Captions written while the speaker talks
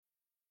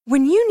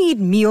When you need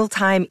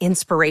mealtime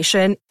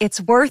inspiration,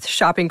 it's worth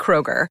shopping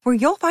Kroger, where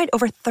you'll find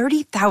over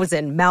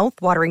 30,000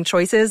 mouth-watering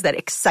choices that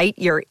excite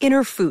your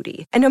inner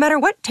foodie. And no matter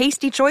what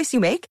tasty choice you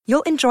make,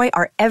 you'll enjoy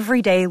our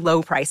everyday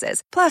low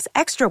prices, plus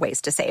extra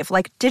ways to save,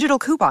 like digital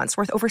coupons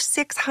worth over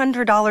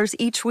 $600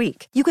 each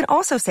week. You can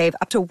also save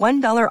up to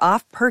 $1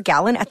 off per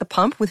gallon at the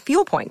pump with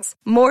fuel points.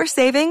 More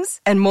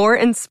savings and more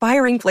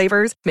inspiring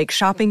flavors make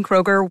shopping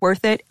Kroger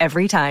worth it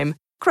every time.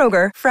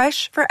 Kroger,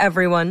 fresh for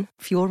everyone.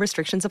 Fuel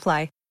restrictions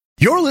apply.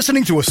 You're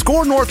listening to a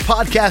Score North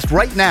podcast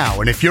right now,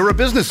 and if you're a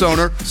business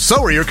owner, so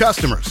are your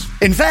customers.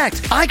 In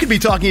fact, I could be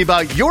talking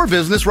about your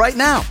business right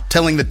now,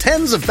 telling the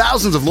tens of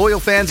thousands of loyal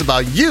fans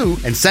about you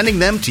and sending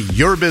them to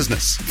your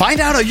business. Find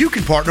out how you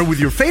can partner with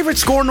your favorite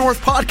Score North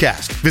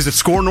podcast. Visit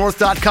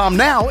scorenorth.com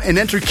now and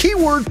enter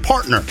keyword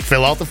partner.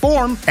 Fill out the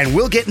form, and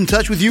we'll get in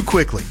touch with you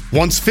quickly.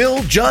 Once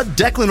Phil, Judd,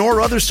 Declan, or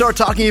others start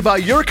talking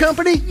about your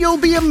company, you'll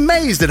be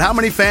amazed at how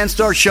many fans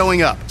start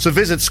showing up. So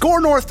visit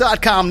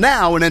scorenorth.com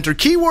now and enter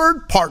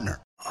keyword partner.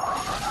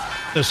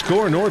 The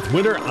Score North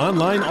Winter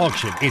Online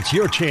Auction. It's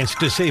your chance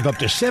to save up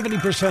to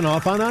 70%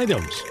 off on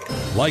items.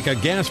 Like a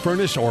gas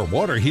furnace or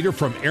water heater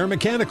from Air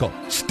Mechanical,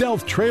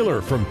 stealth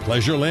trailer from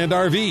Pleasureland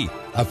RV,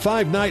 a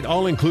 5-night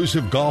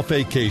all-inclusive golf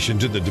vacation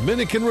to the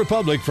Dominican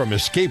Republic from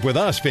Escape With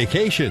Us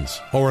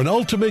Vacations, or an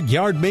ultimate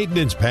yard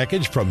maintenance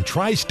package from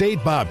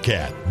Tri-State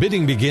Bobcat.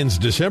 Bidding begins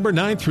December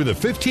 9th through the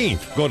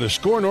 15th. Go to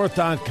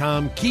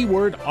scorenorth.com,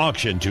 keyword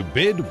auction to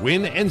bid,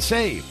 win, and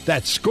save.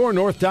 That's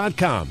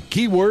scorenorth.com,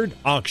 keyword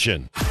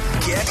auction.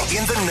 Get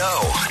in the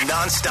know.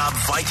 Non-stop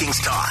Vikings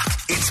talk.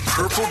 It's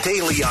Purple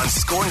Daily on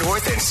Score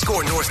North and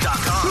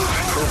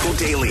scorenorth.com. Purple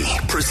Daily,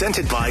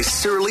 presented by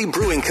Surly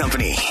Brewing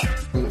Company.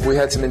 We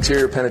had some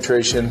interior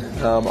penetration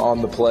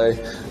on the play,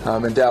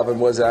 and Dalvin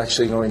was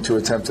actually going to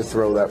attempt to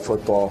throw that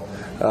football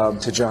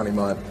to Johnny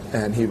Munt,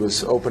 and he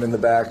was open in the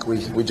back.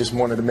 We just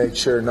wanted to make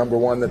sure, number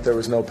one, that there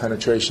was no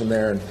penetration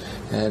there,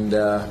 and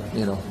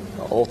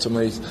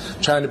ultimately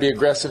trying to be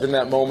aggressive in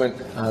that moment.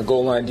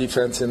 Goal line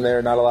defense in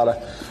there, not a lot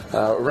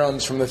of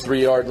runs from the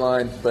 3-yard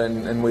line,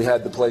 and we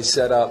had the play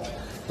set up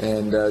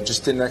and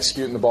just didn't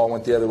execute, and the ball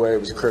went the other way. It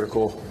was a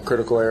critical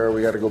error.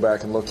 We got to go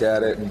back and look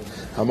at it, and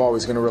I'm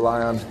always going to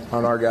rely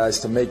on our guys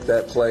to make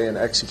that play and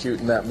execute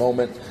in that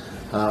moment,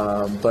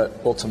 but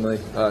ultimately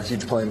a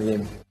huge play in the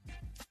game.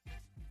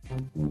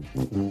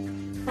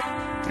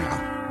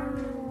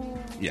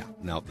 Yeah.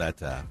 No,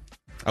 that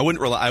I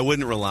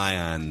wouldn't rely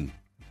on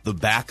the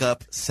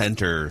backup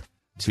center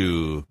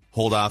to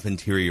hold off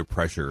interior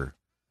pressure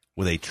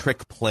with a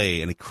trick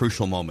play in a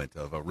crucial moment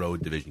of a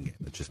road division game.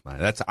 It's just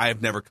mine.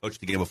 I've never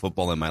coached a game of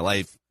football in my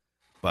life,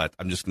 but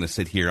I'm just going to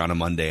sit here on a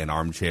Monday and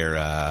armchair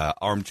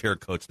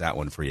coach that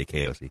one for you,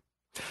 KOC.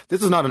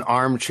 This is not an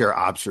armchair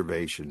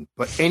observation,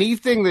 but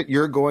anything that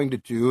you're going to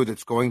do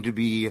that's going to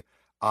be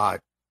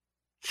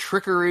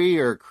trickery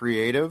or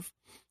creative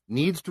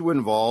needs to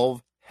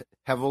involve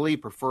heavily,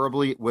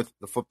 preferably with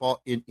the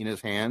football in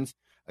his hands,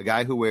 a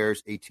guy who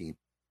wears 18.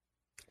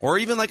 Or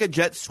even like a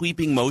jet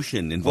sweeping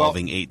motion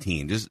involving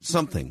 18, just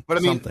something. But I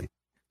mean, something.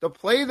 The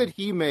play that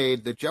he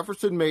made, that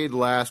Jefferson made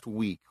last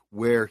week,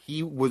 where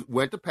he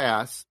went to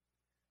pass,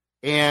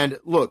 and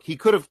look, he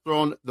could have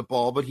thrown the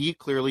ball, but he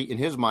clearly, in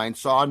his mind,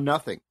 saw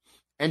nothing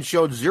and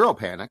showed zero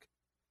panic,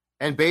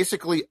 and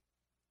basically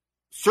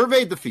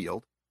surveyed the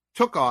field,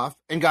 took off,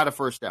 and got a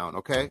first down.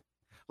 Okay,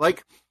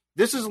 like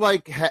this is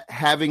like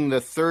having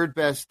the third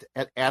best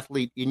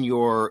athlete in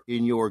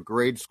your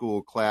grade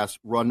school class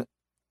run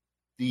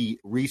the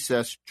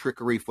recess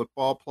trickery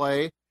football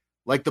play.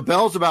 Like the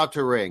bell's about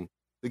to ring,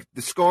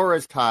 the score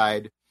is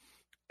tied,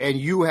 and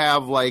you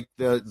have like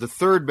the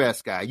third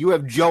best guy. You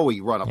have Joey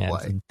run a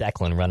play.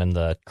 Declan running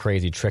the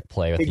crazy trick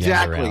play with the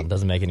end around.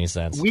 Doesn't make any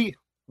sense.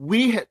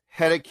 We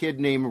had a kid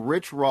named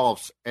Rich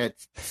Rolfs at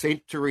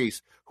St.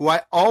 Therese who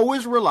I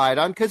always relied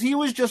on because he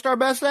was just our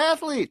best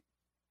athlete.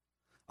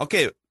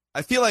 Okay,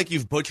 I feel like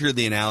you've butchered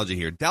the analogy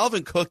here.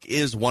 Dalvin Cook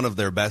is one of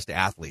their best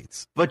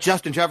athletes. But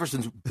Justin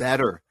Jefferson's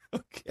better.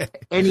 Okay.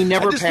 And he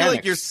never panics. I just feel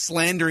like you're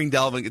slandering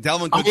Dalvin.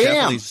 Dalvin Cook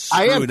definitely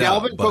I am. screwed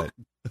up.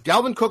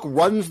 Dalvin Cook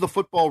runs the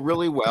football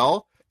really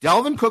well.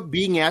 Dalvin Cook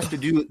being asked to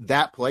do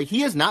that play, he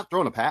has not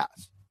thrown a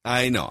pass.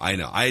 I know.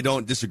 I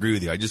don't disagree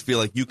with you. I just feel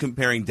like you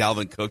comparing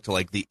Dalvin Cook to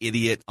like the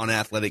idiot,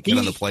 unathletic kid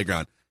on the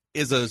playground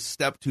is a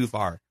step too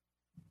far.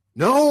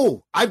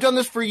 No, I've done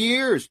this for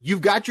years.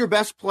 You've got your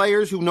best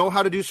players who know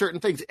how to do certain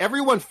things.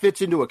 Everyone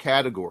fits into a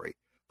category.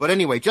 But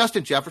anyway,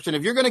 Justin Jefferson,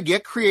 if you're going to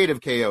get creative,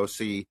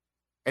 KOC,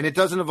 and it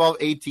doesn't involve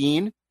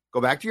 18,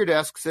 go back to your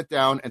desk, sit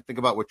down, and think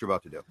about what you're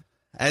about to do.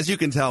 As you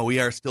can tell, we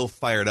are still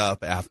fired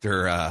up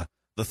after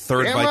the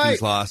third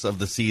Vikings loss of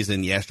the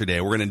season yesterday.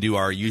 We're going to do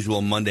our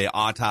usual Monday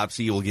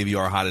autopsy. We'll give you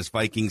our hottest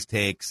Vikings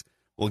takes.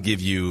 We'll give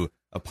you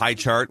a pie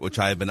chart, which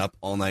I've been up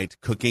all night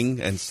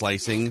cooking and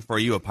slicing for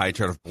you, a pie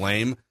chart of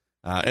blame.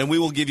 And we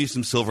will give you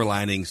some silver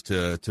linings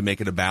to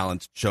make it a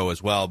balanced show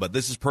as well. But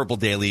this is Purple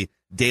Daily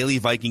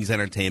Vikings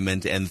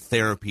entertainment and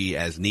therapy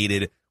as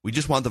needed. We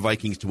just want the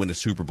Vikings to win a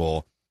Super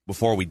Bowl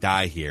before we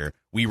die here.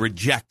 We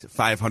reject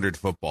 500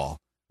 football.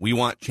 We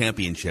want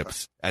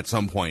championships at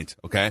some point,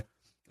 okay?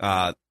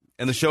 And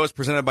the show is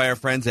presented by our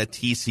friends at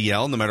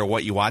TCL. No matter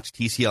what you watch,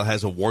 TCL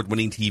has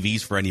award-winning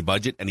TVs for any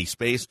budget, any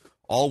space,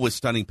 all with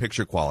stunning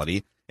picture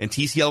quality. And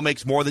TCL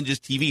makes more than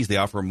just TVs. They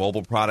offer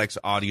mobile products,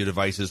 audio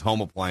devices,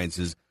 home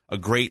appliances, a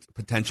great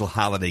potential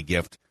holiday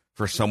gift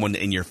for someone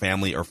in your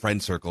family or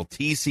friend circle.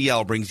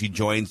 TCL brings you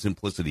joy and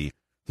simplicity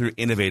through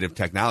innovative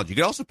technology. You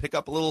can also pick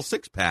up a little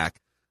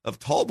 6-pack of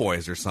Tall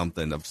Boys or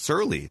something, of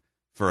Surly,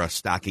 for a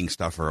stocking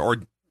stuffer, or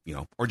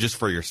just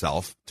for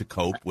yourself to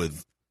cope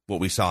with what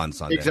we saw on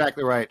Sunday.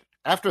 Exactly right.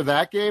 After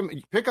that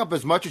game, pick up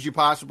as much as you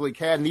possibly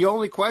can. The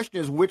only question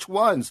is which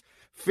ones.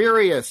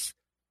 Furious,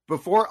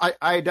 Before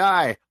I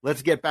Die.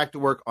 Let's get back to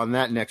work on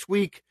that next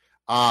week.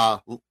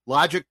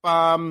 Logic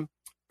Bomb,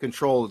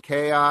 Controlled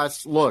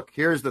Chaos. Look,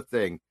 here's the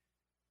thing.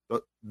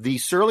 The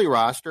Surly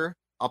roster,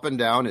 up and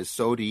down, is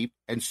so deep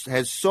and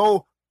has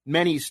so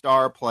many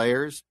star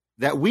players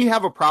that we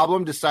have a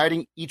problem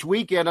deciding each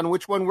weekend on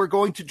which one we're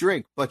going to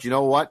drink. But you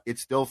know what?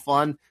 It's still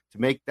fun to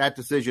make that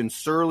decision.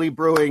 Surly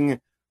Brewing,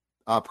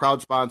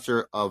 proud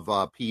sponsor of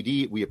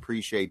PD. We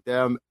appreciate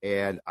them,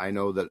 and I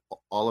know that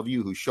all of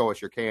you who show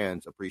us your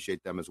cans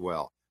appreciate them as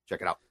well.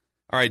 Check it out.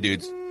 All right,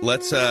 dudes.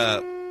 Let's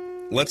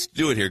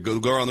do it here. Go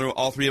around the room.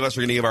 All three of us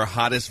are going to give our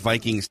hottest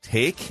Vikings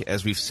take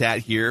as we've sat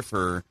here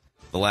for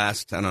the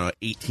last,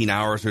 18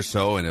 hours or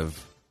so and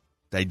have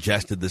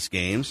digested this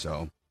game.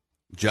 So,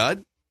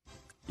 Judd,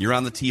 you're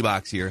on the tee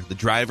box here. The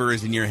driver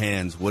is in your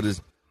hands.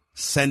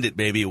 Send it,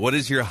 baby. What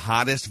is your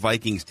hottest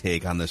Vikings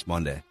take on this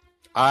Monday?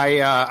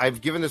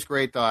 I've given this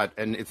great thought,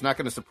 and it's not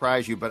going to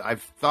surprise you, but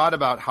I've thought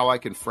about how I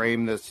can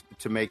frame this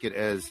to make it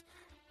as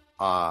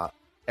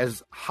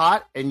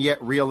hot and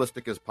yet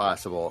realistic as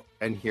possible.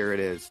 And here it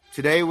is.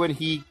 Today, when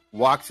he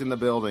walks in the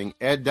building,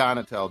 Ed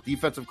Donatel,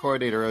 defensive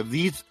coordinator of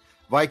these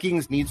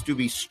Vikings, needs to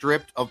be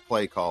stripped of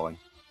play calling.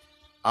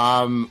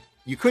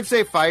 You could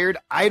say fired.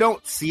 I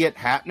don't see it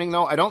happening,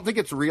 though. I don't think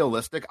it's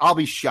realistic. I'll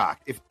be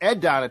shocked if Ed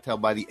Donatel,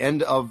 by the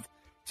end of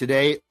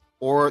today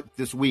or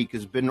this week,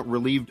 has been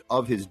relieved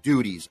of his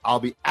duties. I'll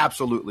be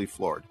absolutely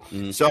floored.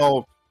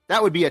 So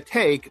that would be a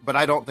take, but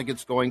I don't think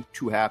it's going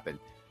to happen.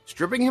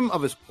 Stripping him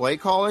of his play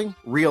calling,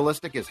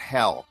 realistic as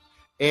hell.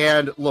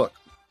 And look,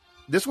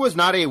 this was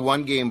not a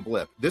one-game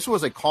blip. This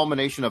was a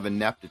culmination of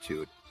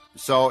ineptitude.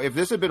 So if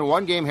this had been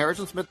one game,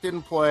 Harrison Smith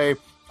didn't play,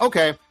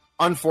 okay,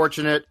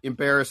 unfortunate,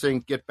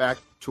 embarrassing, get back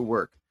to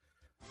work.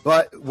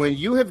 But when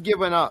you have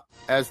given up,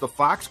 as the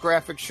Fox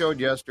graphics showed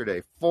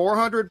yesterday,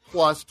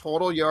 400-plus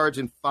total yards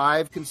in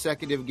 5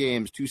 consecutive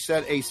games to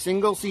set a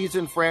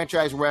single-season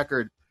franchise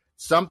record,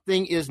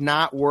 something is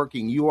not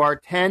working. You are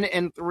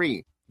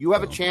 10-3. You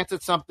have a chance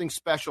at something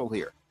special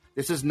here.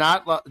 This is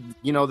not,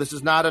 this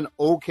is not an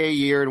okay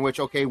year in which,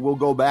 we'll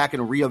go back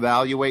and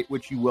reevaluate,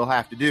 which you will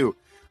have to do.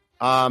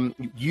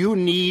 You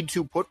need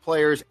to put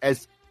players,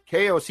 as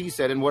KOC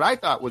said, and what I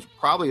thought was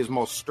probably his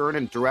most stern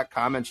and direct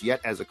comments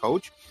yet as a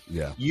coach.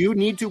 Yeah. You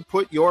need to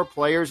put your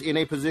players in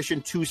a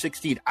position to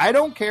succeed. I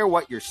don't care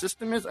what your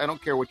system is. I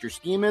don't care what your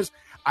scheme is.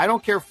 I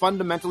don't care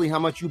fundamentally how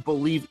much you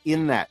believe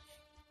in that.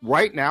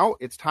 Right now,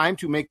 it's time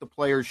to make the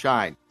players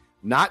shine.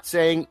 Not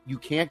saying you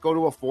can't go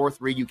to a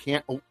 4-3. You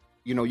can't,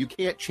 you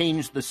can't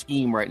change the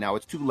scheme right now.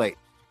 It's too late.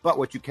 But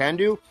what you can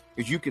do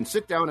is you can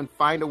sit down and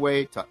find a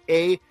way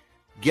to,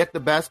 get the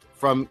best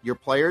from your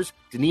players.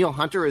 Danielle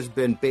Hunter has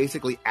been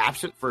basically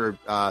absent for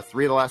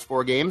 3 of the last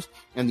 4 games.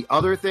 And the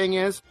other thing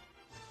is,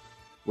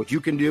 what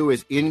you can do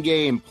is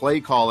in-game play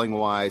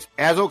calling-wise,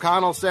 as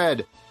O'Connell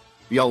said,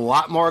 be a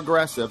lot more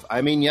aggressive.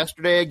 I mean,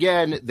 yesterday,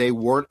 again, they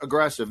weren't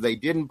aggressive. They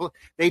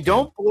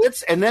don't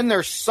blitz, and then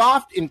they're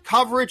soft in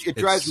coverage. It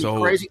drives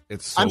me crazy.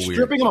 I'm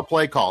stripping him of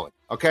play calling,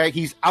 okay?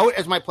 He's out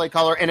as my play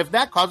caller, and if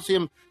that causes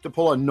him to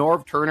pull a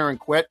Norv Turner and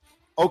quit,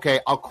 okay,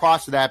 I'll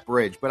cross that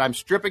bridge. But I'm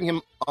stripping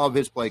him of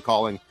his play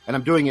calling, and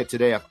I'm doing it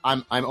today.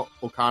 I'm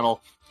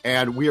O'Connell,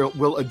 and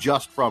we'll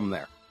adjust from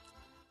there.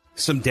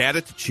 Some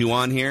data to chew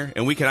on here,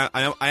 and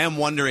I am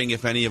wondering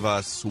if any of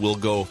us will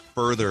go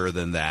further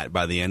than that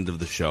by the end of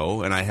the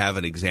show, and I have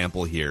an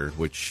example here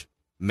which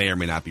may or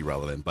may not be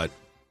relevant, but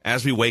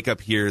as we wake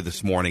up here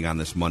this morning on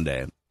this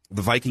Monday,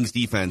 the Vikings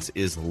defense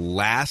is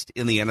last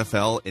in the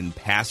NFL in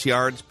pass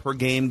yards per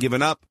game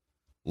given up,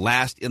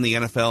 last in the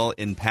NFL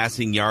in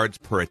passing yards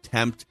per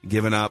attempt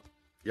given up.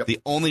 Yep. The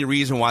only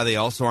reason why they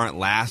also aren't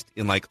last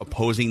in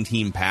opposing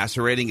team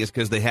passer rating is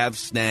because they have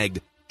snagged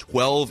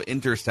 12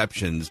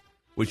 interceptions,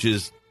 which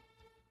is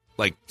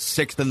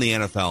 6th in the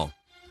NFL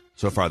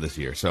so far this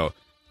year. So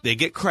they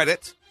get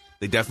credit.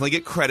 They definitely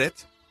get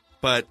credit,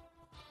 but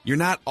you're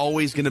not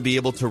always going to be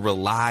able to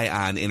rely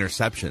on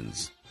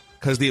interceptions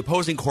because the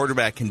opposing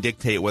quarterback can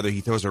dictate whether he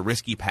throws a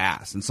risky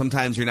pass. And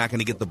sometimes you're not going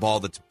to get the ball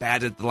that's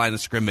bad at the line of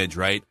scrimmage,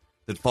 right?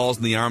 That falls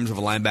in the arms of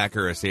a linebacker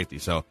or a safety.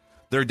 So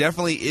there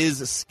definitely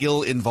is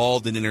skill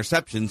involved in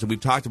interceptions, and we've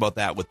talked about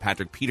that with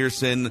Patrick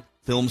Peterson,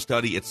 film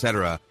study,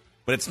 etc.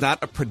 But it's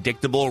not a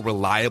predictable,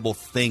 reliable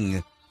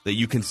thing that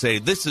you can say,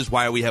 this is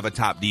why we have a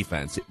top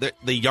defense.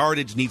 The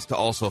yardage needs to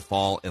also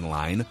fall in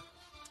line.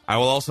 I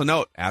will also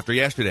note, after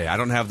yesterday, I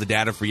don't have the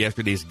data for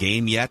yesterday's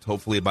game yet.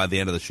 Hopefully by the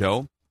end of the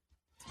show,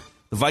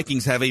 The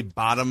Vikings have a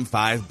bottom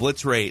 5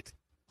 blitz rate.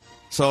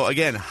 So,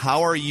 again,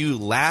 how are you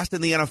last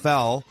in the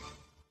NFL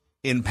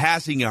in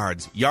passing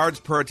yards, yards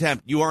per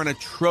attempt? You are an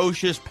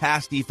atrocious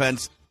pass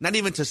defense, not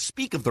even to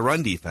speak of the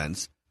run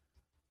defense.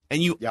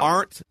 And you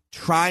aren't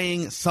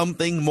trying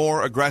something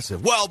more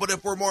aggressive. Well, but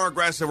if we're more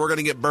aggressive, we're going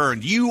to get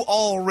burned. You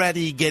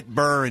already get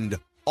burned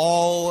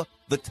all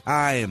the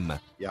time.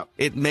 Yep.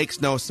 It makes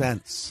no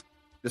sense.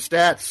 The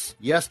stats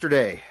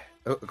yesterday,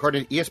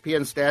 according to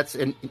ESPN stats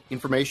and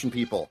information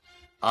people,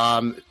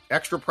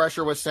 extra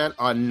pressure was sent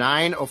on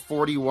 9 of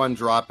 41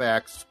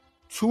 dropbacks.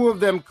 2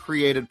 of them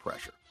created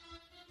pressure.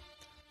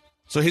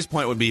 So his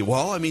point would be,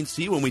 well, I mean,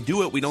 see, when we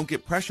do it, we don't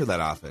get pressure that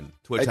often.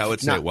 To which I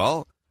would say,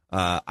 well,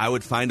 I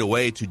would find a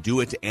way to do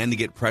it and to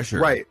get pressure.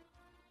 Right.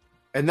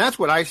 And that's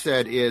what I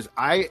said is,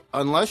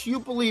 unless you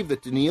believe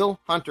that Danielle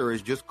Hunter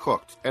is just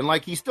cooked, and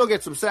like he still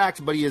gets some sacks,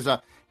 but he is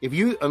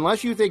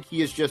unless you think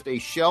he is just a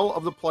shell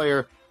of the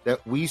player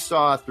that we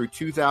saw through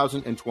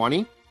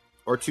 2020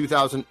 or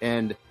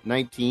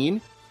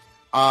 2019,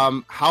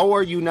 how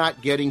are you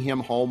not getting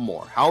him home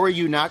more? How are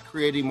you not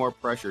creating more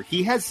pressure?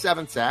 He has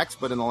 7 sacks,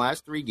 but in the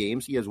last 3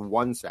 games, he has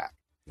 1 sack.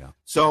 Yeah.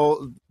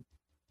 So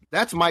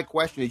that's my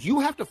question is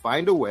you have to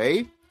find a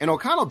way, and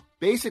O'Connell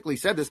basically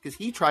said this because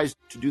he tries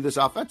to do this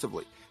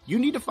offensively. You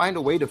need to find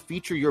a way to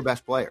feature your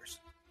best players.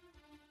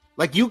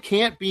 Like you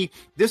can't be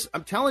this.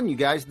 I'm telling you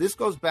guys, this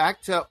goes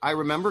back to, I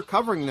remember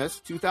covering this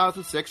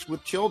 2006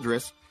 with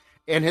Childress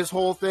and his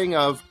whole thing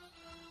of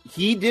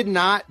he did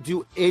not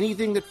do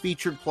anything that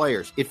featured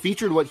players. It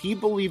featured what he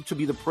believed to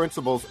be the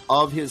principles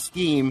of his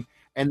scheme.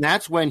 And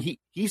that's when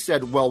he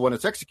said, well, when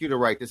it's executed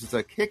right, this is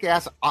a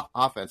kick-ass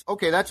offense.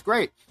 Okay, that's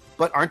great.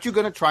 But aren't you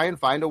going to try and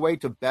find a way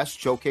to best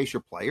showcase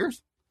your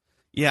players?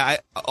 Yeah,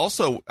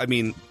 I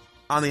mean,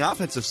 on the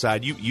offensive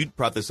side, you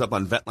brought this up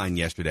on Vetline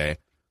yesterday.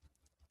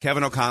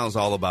 Kevin O'Connell's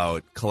all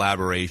about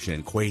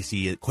collaboration,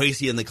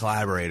 Kwesi and the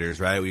collaborators,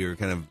 right? We were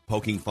kind of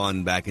poking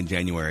fun back in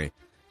January.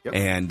 Yep.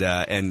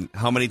 And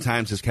how many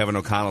times has Kevin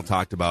O'Connell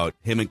talked about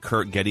him and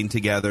Kirk getting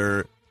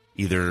together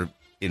either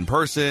in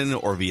person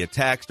or via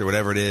text or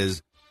whatever it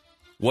is?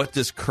 What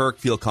does Kirk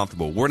feel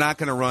comfortable? We're not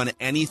going to run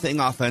anything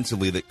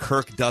offensively that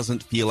Kirk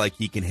doesn't feel like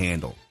he can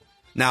handle.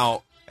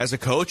 Now, as a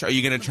coach, are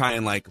you going to try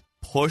and like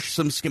push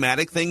some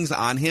schematic things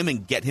on him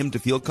and get him to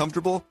feel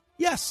comfortable?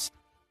 Yes,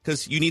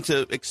 because you need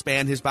to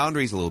expand his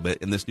boundaries a little bit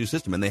in this new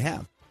system, and they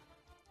have.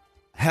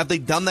 Have they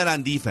done that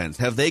on defense?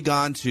 Have they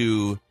gone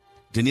to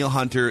Danielle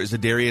Hunter,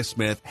 Zadarius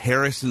Smith,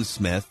 Harrison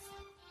Smith,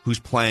 who's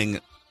playing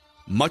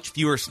much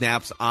fewer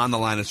snaps on the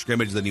line of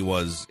scrimmage than he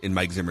was in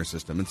Mike Zimmer's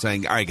system, and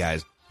saying, all right,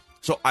 guys,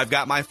 so I've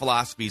got my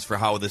philosophies for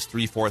how this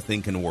 3-4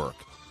 thing can work.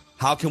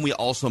 How can we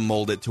also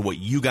mold it to what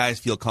you guys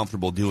feel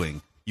comfortable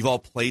doing? You've all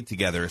played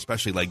together,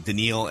 especially like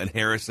Danielle and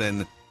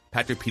Harrison.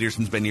 Patrick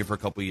Peterson's been here for a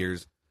couple of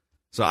years.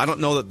 So I don't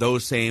know that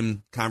those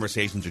same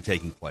conversations are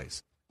taking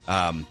place.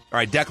 All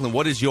right, Declan,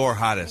 what is your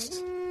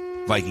hottest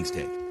Vikings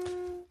take?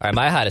 All right,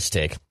 my hottest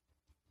take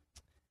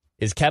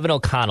is Kevin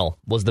O'Connell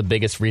was the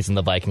biggest reason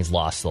the Vikings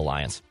lost to the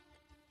Lions.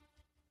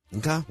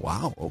 Okay,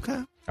 wow,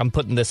 okay. I'm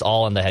putting this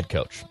all on the head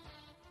coach.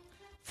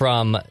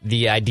 From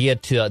the idea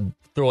to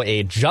throw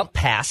a jump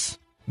pass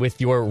with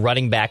your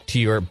running back to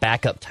your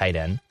backup tight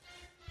end,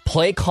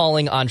 play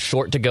calling on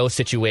short-to-go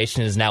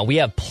situations. Now, we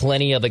have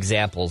plenty of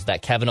examples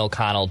that Kevin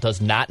O'Connell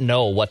does not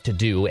know what to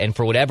do and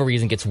for whatever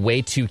reason gets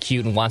way too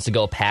cute and wants to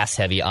go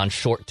pass-heavy on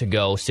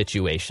short-to-go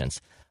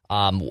situations.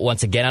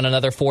 Once again, on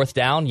another 4th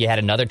down, you had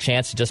another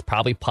chance to just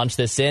probably punch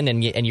this in,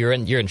 and you're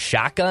in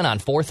shotgun on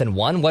 4th and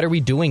 1. What are we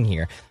doing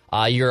here?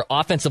 Your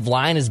offensive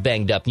line is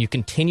banged up, and you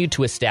continue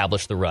to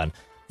establish the run.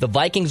 The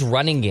Vikings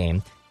running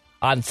game,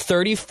 on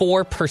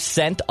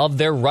 34% of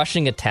their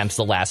rushing attempts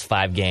the last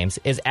 5 games,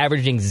 is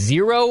averaging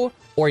 0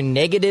 or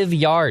negative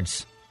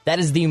yards. That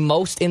is the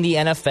most in the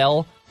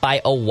NFL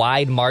by a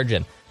wide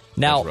margin.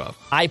 Now,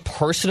 I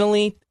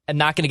personally am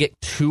not going to get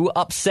too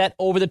upset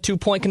over the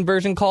 2-point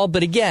conversion call,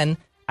 but again,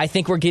 I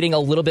think we're getting a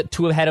little bit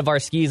too ahead of our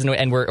skis,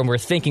 and we're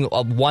thinking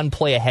of one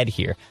play ahead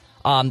here.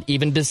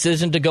 Even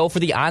decision to go for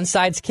the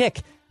onside kick.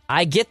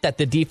 I get that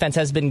the defense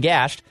has been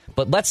gashed,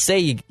 but let's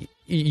say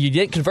you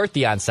didn't convert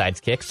the onside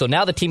kick, so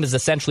now the team is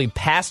essentially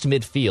past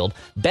midfield.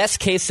 Best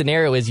case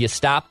scenario is you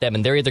stop them,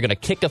 and they're either going to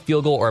kick a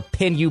field goal or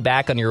pin you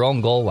back on your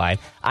own goal line.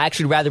 I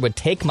actually rather would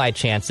take my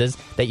chances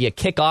that you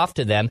kick off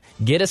to them,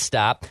 get a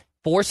stop,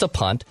 force a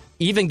punt,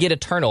 even get a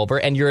turnover,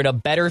 and you're in a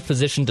better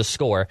position to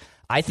score.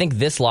 I think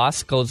this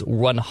loss goes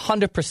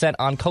 100%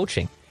 on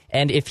coaching.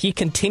 And if he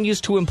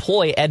continues to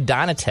employ Ed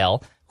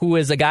Donatel, who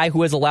is a guy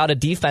who has allowed a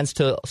defense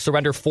to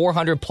surrender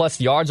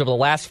 400-plus yards over the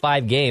last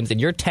 5 games,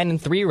 and you're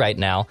 10-3 right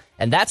now,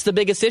 and that's the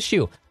biggest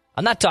issue.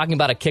 I'm not talking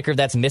about a kicker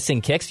that's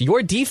missing kicks.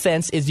 Your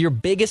defense is your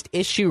biggest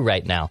issue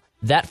right now.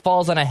 That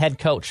falls on a head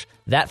coach.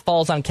 That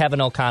falls on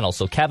Kevin O'Connell.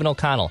 So Kevin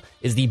O'Connell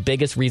is the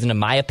biggest reason, in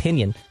my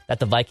opinion, that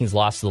the Vikings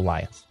lost to the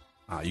Lions.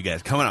 Wow, you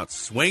guys coming out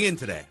swinging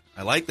today.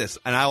 I like this.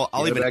 And I'll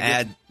even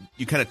add,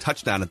 you kind of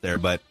touched on it there,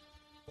 but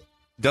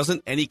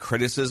doesn't any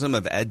criticism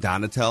of Ed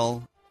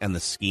Donatel and the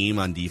scheme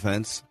on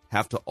defense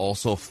have to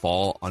also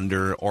fall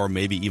under, or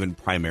maybe even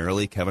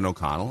primarily, Kevin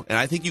O'Connell. And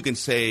I think you can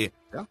say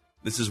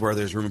this is where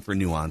there's room for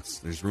nuance.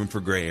 There's room for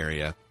gray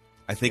area.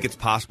 I think it's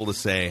possible to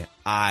say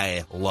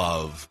I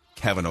love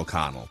Kevin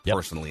O'Connell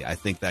personally. I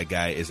think that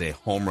guy is a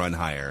home run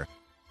hire.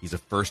 He's a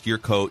first-year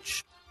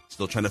coach,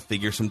 still trying to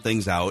figure some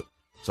things out.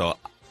 So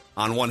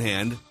on one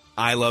hand,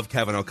 I love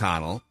Kevin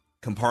O'Connell.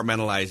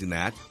 Compartmentalizing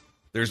that,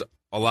 there's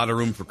a lot of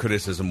room for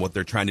criticism what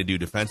they're trying to do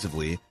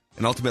defensively.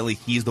 And ultimately,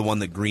 he's the one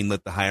that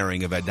greenlit the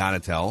hiring of Ed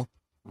Donatel.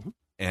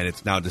 And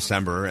it's now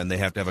December, and they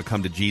have to have a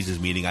come-to-Jesus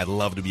meeting. I'd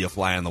love to be a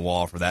fly on the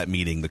wall for that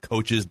meeting, the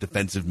coaches'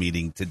 defensive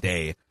meeting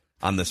today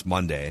on this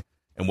Monday,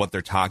 and what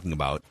they're talking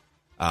about.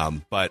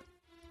 But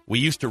we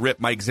used to rip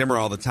Mike Zimmer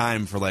all the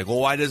time for like, well,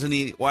 why doesn't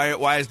he?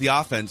 Why is the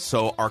offense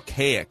so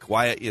archaic?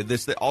 Why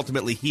this?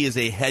 Ultimately, he is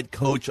a head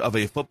coach of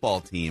a football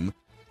team.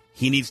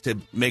 He needs to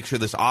make sure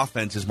this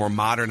offense is more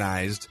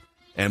modernized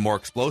and more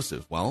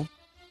explosive. Well,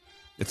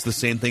 it's the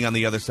same thing on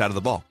the other side of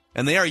the ball,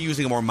 and they are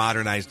using a more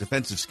modernized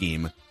defensive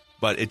scheme,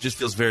 but it just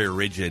feels very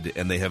rigid,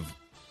 and they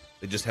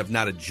just have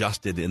not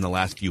adjusted in the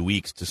last few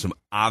weeks to some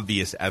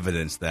obvious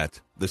evidence that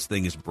this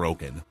thing is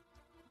broken.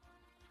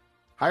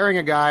 Hiring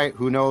a guy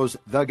who knows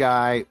the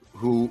guy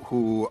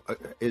who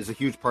is a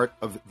huge part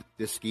of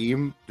this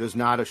scheme does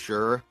not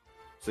assure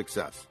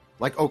success.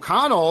 Like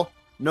O'Connell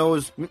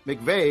knows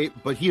McVay,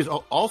 but he has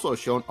also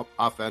shown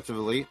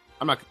offensively.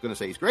 I'm not going to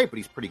say he's great, but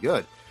he's pretty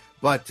good.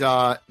 But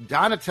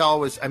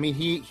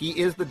Donatel he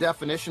is the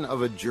definition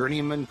of a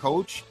journeyman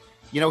coach.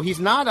 You know,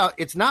 he's not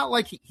it's not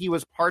like he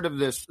was part of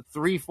this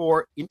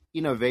 3-4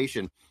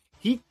 innovation.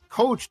 He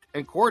coached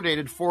and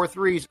coordinated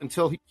 4-3s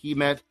until he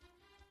met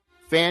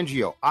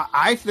Fangio.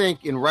 I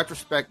think in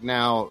retrospect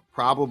now,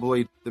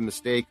 probably the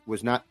mistake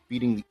was not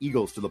beating the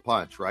Eagles to the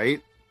punch,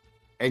 right?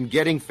 And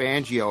getting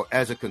Fangio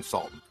as a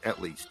consultant,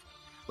 at least.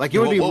 Like, it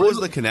would be. What was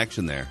the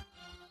connection there?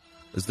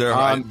 Is there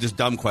just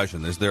dumb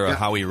question? Is there a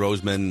Howie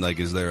Roseman? Like,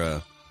 is there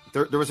a?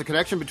 There was a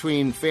connection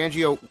between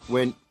Fangio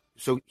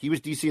so he was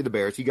DC of the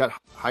Bears. He got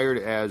hired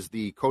as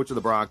the coach of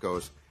the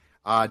Broncos.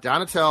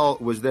 Donatel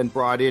was then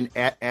brought in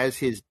as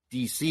his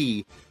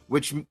DC,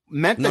 which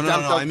meant that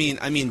No.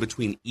 I mean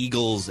between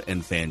Eagles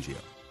and Fangio.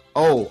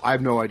 Oh, I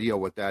have no idea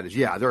what that is.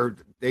 Yeah,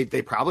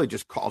 they probably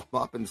just called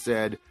him up and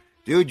said,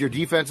 "Dude, your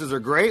defenses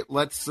are great.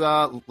 Let's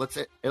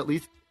at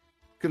least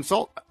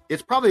consult."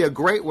 It's probably a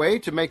great way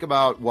to make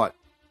about what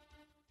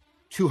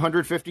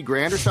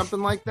 $250,000 or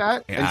something like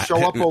that, and show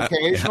up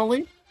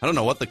occasionally. I don't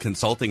know what the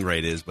consulting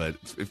rate is, but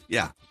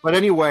yeah. But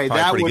anyway,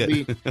 that would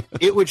be.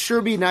 It would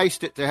sure be nice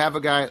to have a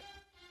guy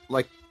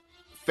like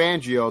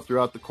Fangio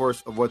throughout the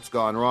course of what's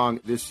gone wrong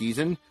this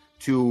season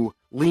to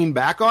lean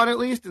back on at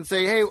least and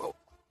say, "Hey,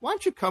 why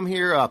don't you come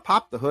here,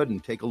 pop the hood,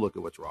 and take a look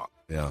at what's wrong?"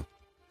 Yeah.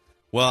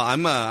 Well,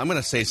 I'm going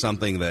to say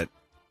something that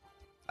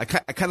I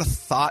kind of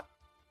thought.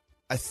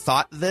 I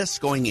thought this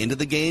going into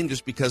the game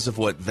just because of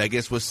what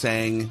Vegas was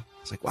saying.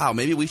 It's like, wow,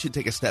 maybe we should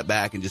take a step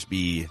back and just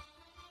be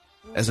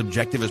as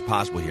objective as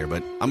possible here.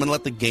 But I'm going to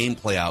let the game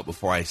play out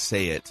before I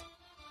say it.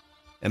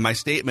 And my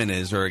statement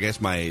is, or I guess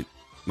my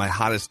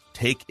hottest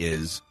take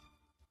is,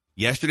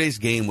 yesterday's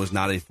game was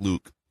not a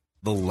fluke.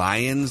 The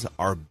Lions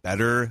are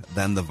better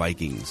than the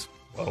Vikings.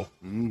 Whoa.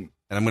 And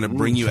I'm going to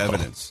bring you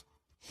evidence.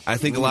 I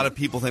think a lot of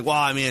people think, well,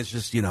 I mean, it's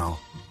just, the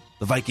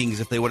Vikings,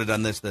 if they would have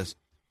done this.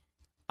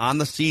 On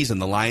the season,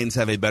 the Lions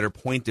have a better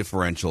point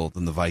differential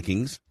than the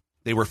Vikings.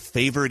 They were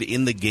favored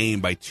in the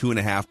game by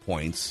 2.5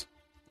 points,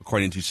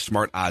 according to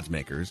smart odds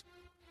makers.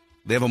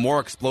 They have a more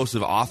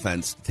explosive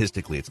offense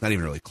statistically. It's not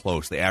even really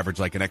close. They average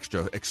like an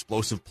extra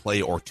explosive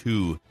play or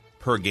two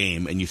per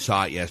game, and you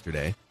saw it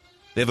yesterday.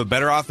 They have a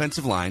better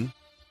offensive line.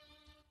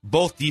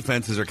 Both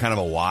defenses are kind of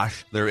a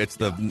wash.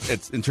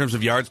 It's in terms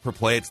of yards per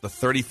play, it's the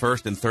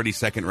 31st and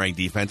 32nd ranked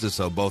defenses,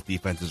 so both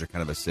defenses are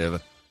kind of a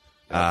sieve.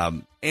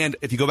 And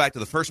if you go back to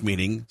the first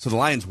meeting, so the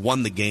Lions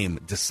won the game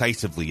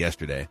decisively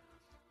yesterday.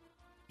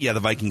 Yeah, the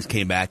Vikings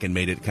came back and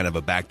made it kind of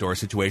a backdoor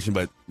situation,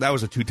 but that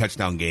was a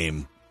 2-touchdown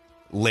game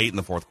late in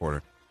the fourth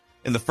quarter.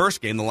 In the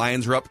first game, the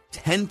Lions were up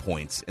 10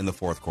 points in the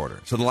fourth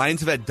quarter. So the Lions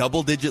have had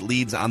double-digit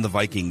leads on the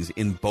Vikings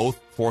in both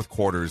fourth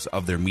quarters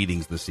of their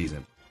meetings this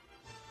season.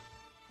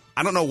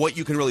 I don't know what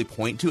you can really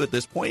point to at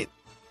this point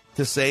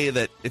to say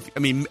that,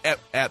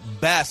 at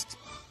best,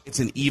 it's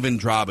an even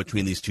draw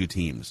between these two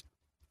teams.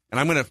 And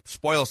I'm going to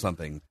spoil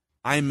something.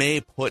 I may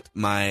put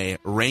my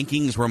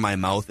rankings where my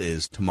mouth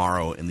is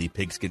tomorrow in the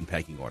pigskin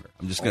pecking order.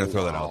 I'm just going to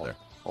throw that out there.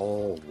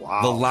 Oh,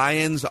 wow. The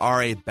Lions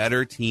are a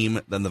better team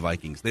than the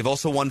Vikings. They've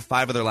also won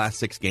 5 of their last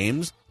 6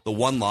 games. The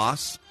one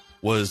loss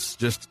was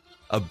just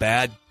a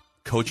bad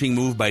coaching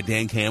move by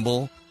Dan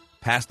Campbell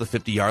past the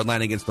 50-yard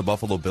line against the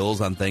Buffalo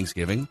Bills on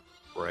Thanksgiving.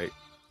 Right.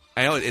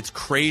 I know it's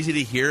crazy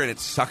to hear, and it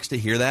sucks to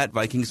hear that,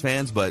 Vikings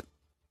fans, but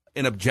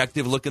an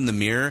objective look in the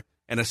mirror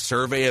and a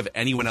survey of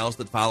anyone else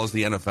that follows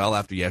the NFL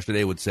after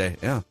yesterday would say,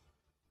 yeah,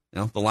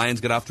 the Lions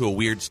got off to a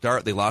weird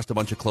start. They lost a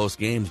bunch of close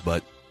games,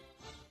 but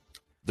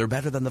they're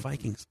better than the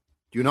Vikings.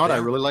 Do you know what I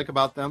really like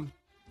about them?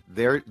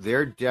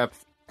 Their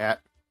depth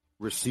at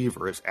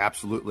receiver is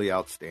absolutely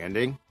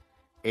outstanding.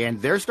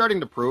 And they're starting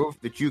to prove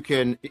that you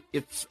can,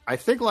 it's, I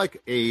think,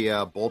 like a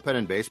bullpen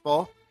in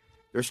baseball.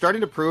 They're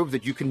starting to prove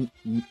that you can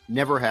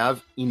never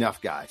have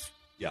enough guys.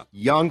 Yeah.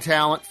 Young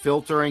talent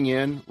filtering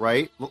in,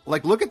 right?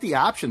 Like, look at the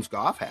options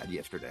Goff had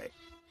yesterday.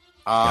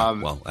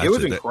 It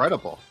was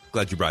incredible.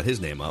 Glad you brought his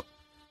name up.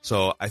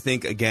 So I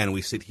think, again,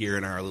 we sit here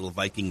in our little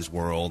Vikings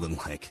world and,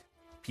 like,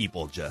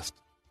 people just,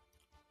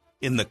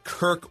 in the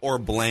Kirk or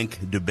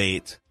blank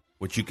debate,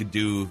 which you could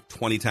do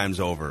 20 times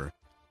over,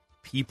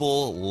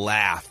 people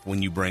laugh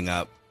when you bring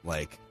up,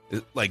 like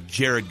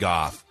Jared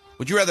Goff.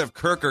 Would you rather have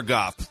Kirk or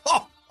Goff?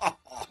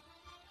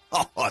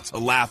 Oh, it's a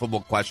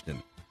laughable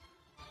question.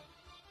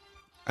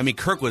 I mean,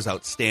 Kirk was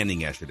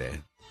outstanding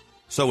yesterday.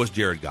 So was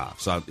Jared Goff.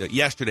 So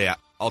yesterday,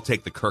 I'll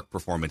take the Kirk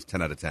performance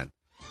 10 out of 10.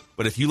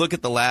 But if you look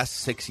at the last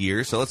 6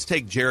 years, so let's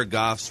take Jared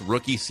Goff's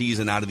rookie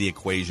season out of the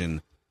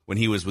equation when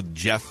he was with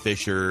Jeff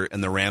Fisher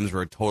and the Rams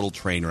were a total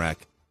train wreck.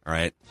 All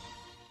right.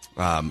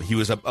 He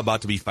was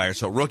about to be fired.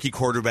 So rookie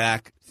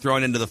quarterback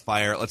thrown into the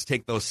fire. Let's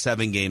take those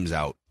 7 games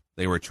out.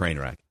 They were a train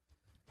wreck.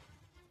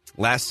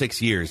 Last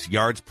 6 years,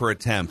 yards per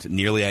attempt,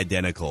 nearly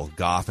identical,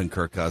 Goff and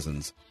Kirk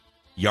Cousins.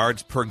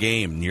 Yards per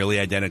game, nearly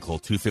identical,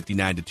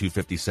 259 to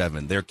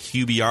 257. Their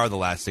QBR the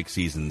last 6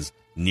 seasons,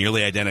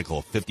 nearly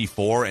identical,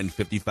 54 and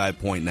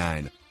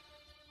 55.9.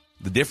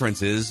 The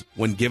difference is,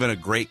 when given a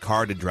great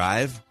car to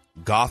drive,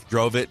 Goff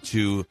drove it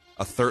to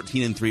a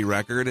 13-3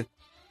 record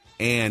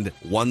and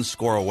 1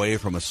 score away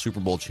from a Super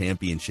Bowl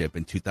championship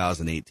in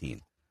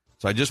 2018.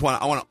 So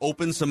I want to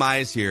open some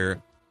eyes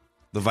here.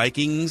 The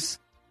Vikings,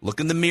 look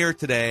in the mirror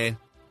today.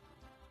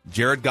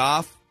 Jared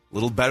Goff, a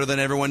little better than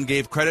everyone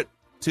gave credit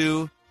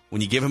to.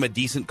 When you give him a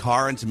decent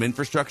car and some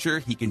infrastructure,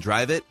 he can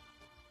drive it.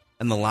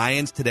 And the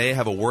Lions today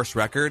have a worse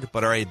record,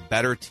 but are a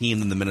better team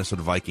than the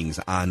Minnesota Vikings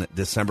on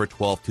December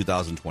 12th,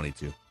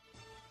 2022.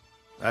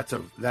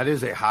 That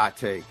is a hot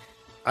take.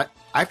 I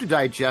have to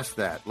digest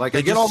that. Like, they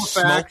I get all the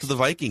smoked facts. The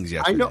Vikings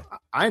yesterday.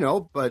 I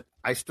know, but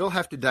I still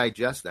have to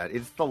digest that.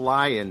 It's the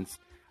Lions.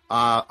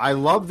 I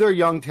love their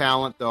young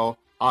talent, though,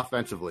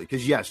 offensively.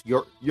 Because, yes,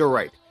 you're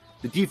right.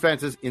 The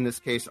defenses, in this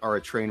case, are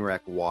a train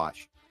wreck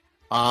wash.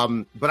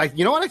 But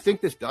you know what I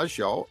think this does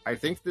show? I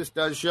think this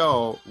does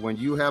show when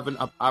you have an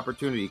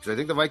opportunity, because I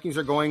think the Vikings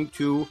are going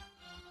to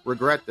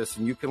regret this,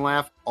 and you can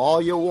laugh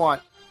all you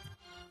want.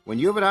 When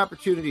you have an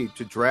opportunity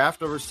to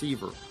draft a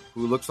receiver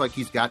who looks like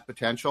he's got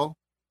potential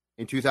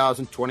in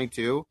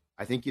 2022,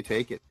 I think you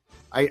take it.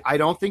 I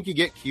don't think you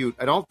get cute.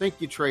 I don't think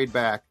you trade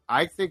back.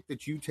 I think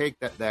that you take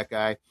that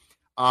guy.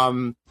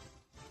 I'll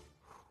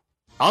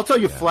tell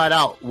you flat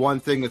out one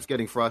thing that's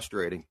getting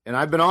frustrating. And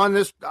I've been on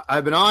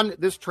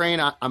this train.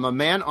 I'm a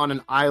man on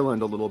an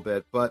island a little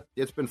bit, but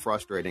it's been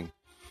frustrating.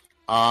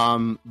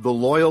 The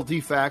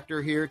loyalty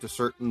factor here to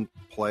certain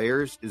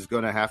players is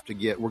we're going to have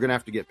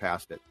to get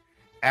past it.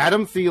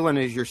 Adam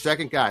Thielen is your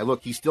second guy.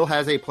 Look, he still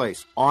has a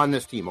place on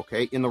this team,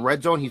 okay? In the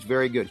red zone, he's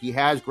very good. He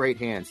has great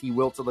hands. He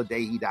will till the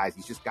day he dies.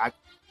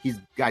 He's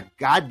got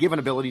God-given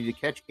ability to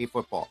catch a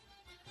football.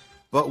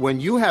 But when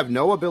you have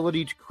no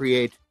ability to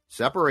create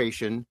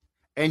separation,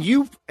 and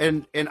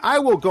I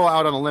will go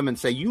out on a limb and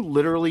say you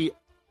literally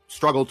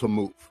struggle to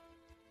move.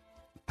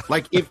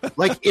 Like if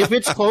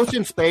it's close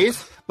in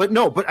space, but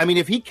I mean,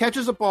 if he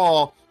catches a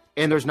ball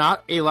and there's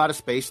not a lot of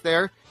space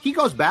there, he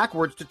goes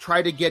backwards to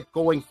try to get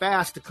going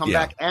fast to come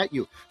back at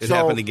you. It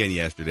happened again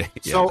yesterday.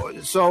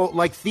 So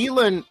like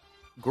Thielen,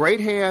 great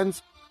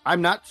hands.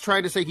 I'm not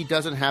trying to say he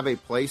doesn't have a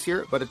place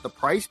here, but at the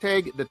price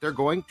tag that they're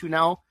going to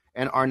now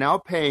and are now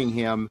paying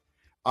him,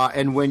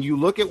 and when you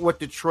look at what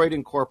Detroit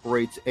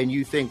incorporates and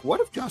you think, what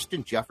if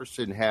Justin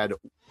Jefferson had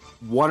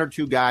one or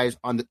two guys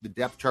on the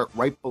depth chart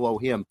right below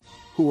him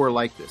who are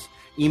like this?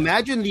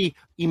 Imagine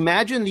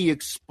the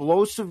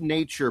explosive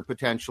nature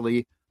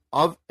potentially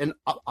of an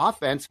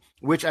offense,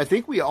 which I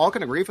think we all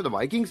can agree for the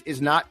Vikings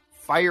is not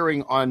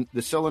firing on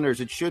the cylinders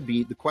it should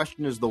be. The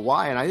question is the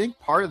why. And I think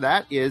part of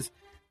that is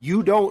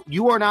you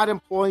are not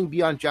employing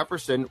beyond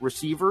Jefferson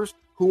receivers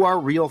who are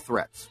real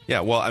threats. Yeah,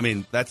 well, I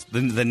mean, that's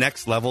the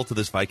next level to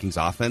this Vikings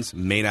offense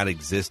may not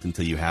exist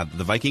until you have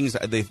the Vikings.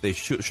 They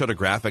showed a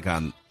graphic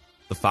on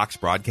the Fox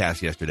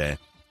broadcast yesterday.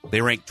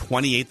 They ranked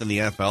 28th in the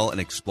NFL in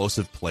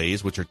explosive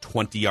plays, which are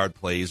 20-yard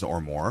plays or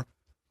more.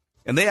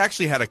 And they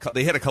actually had a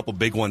couple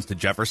big ones to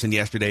Jefferson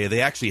yesterday.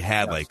 They actually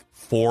had like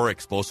 4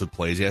 explosive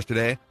plays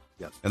yesterday.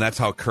 Yes. And that's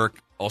how Kirk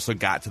also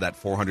got to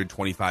that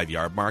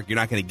 425-yard mark. You're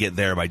not going to get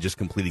there by just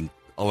completing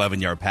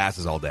 11-yard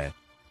passes all day.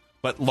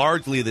 But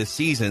largely this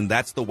season,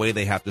 that's the way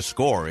they have to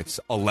score. It's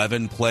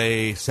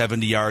 11-play,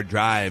 70-yard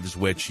drives,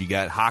 which you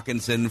got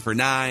Hawkinson for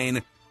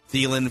 9,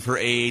 Thielen for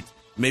 8,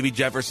 maybe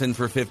Jefferson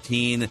for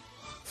 15,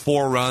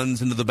 4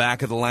 runs into the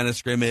back of the line of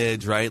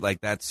scrimmage, right? Like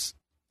it's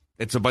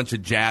a bunch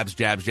of jabs,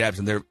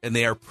 and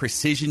they are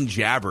precision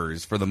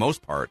jabbers for the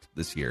most part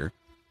this year,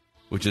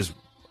 which is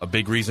a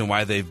big reason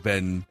why they've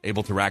been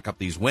able to rack up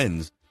these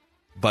wins.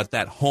 But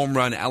that home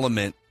run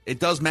element, it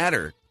does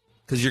matter.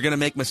 Because you're going to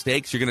make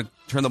mistakes. You're going to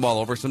turn the ball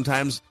over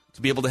sometimes.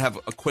 To be able to have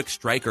a quick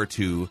strike or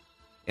two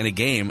in a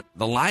game,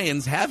 the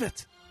Lions have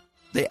it.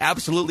 They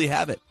absolutely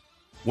have it.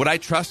 Would I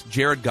trust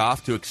Jared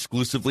Goff to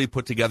exclusively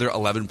put together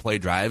 11-play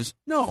drives?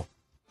 No.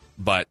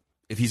 But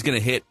if he's going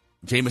to hit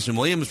Jameson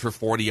Williams for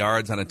 40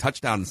 yards on a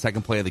touchdown in the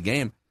second play of the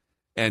game,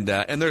 and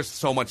there's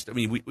so much, I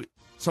mean, we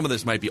some of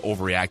this might be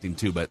overreacting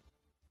too, but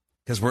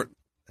because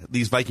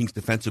these Vikings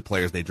defensive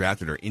players they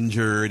drafted are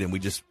injured, and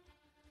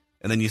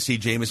then you see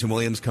Jameson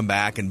Williams come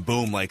back and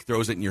boom, like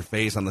throws it in your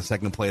face on the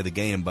second play of the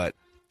game. But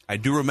I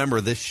do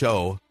remember this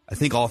show, I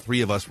think all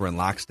three of us were in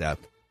lockstep.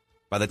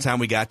 By the time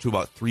we got to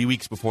about 3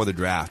 weeks before the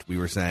draft, we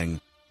were saying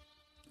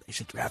they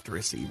should draft a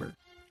receiver.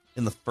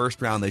 In the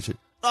first round, they should.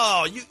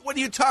 Oh, what are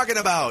you talking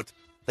about?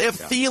 They have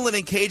Thielen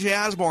and KJ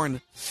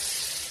Osborne.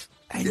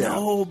 I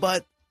know,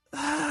 but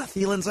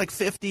Thielen's like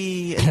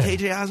 50, and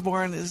KJ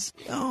Osborne is,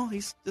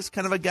 he's just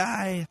kind of a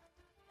guy.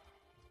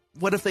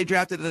 What if they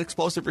drafted an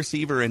explosive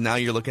receiver, and now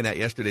you're looking at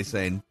yesterday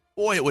saying,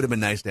 boy, it would have been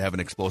nice to have an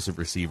explosive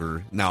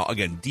receiver. Now,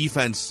 again,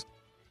 defense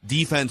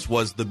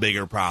was the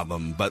bigger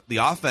problem, but the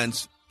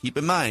offense, keep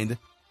in mind,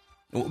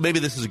 maybe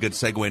this is a good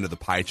segue into the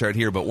pie chart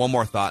here, but one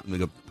more thought, and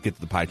we'll get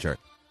to the pie chart.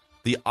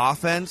 The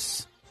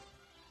offense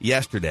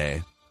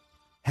yesterday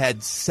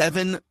had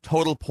 7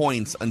 total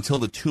points until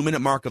the 2-minute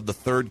mark of the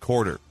third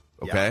quarter,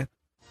 okay? Yeah.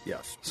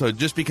 Yes. So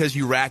just because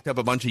you racked up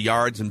a bunch of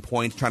yards and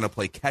points trying to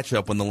play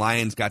catch-up when the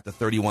Lions got to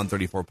 31,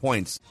 34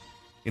 points,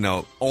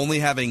 only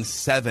having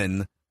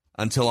 7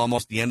 until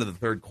almost the end of the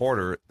third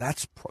quarter,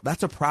 that's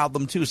a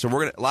problem too. So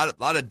we're gonna a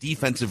lot of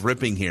defensive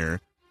ripping here,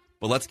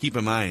 but let's keep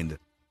in mind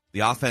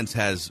the offense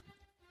has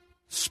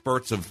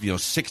spurts of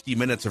 60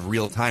 minutes of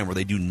real time where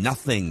they do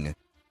nothing.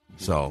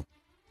 So, all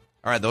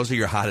right, those are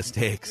your hottest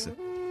takes.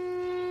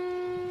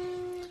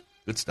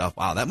 Good stuff.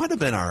 Wow, that might have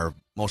been our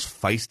most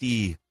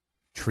feisty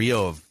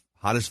trio of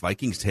hottest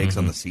Vikings takes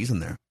on the season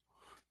there.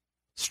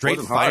 Straight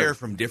fire hard.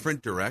 From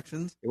different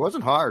directions. It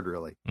wasn't hard,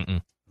 really.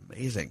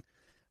 Amazing.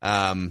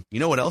 You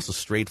know what else is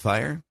straight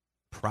fire?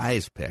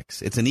 Prize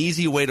Picks. It's an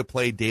easy way to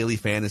play daily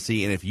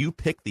fantasy, and if you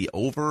pick the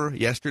over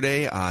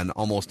yesterday on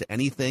almost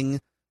anything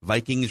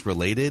Vikings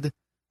related,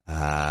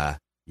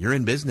 you're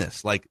in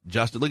business. Like,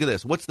 Justin, look at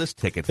this. What's this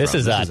ticket this from?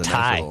 Is Ty.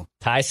 Nice little...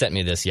 Ty sent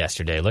me this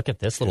yesterday. Look at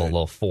this little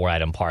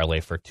 4-item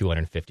parlay for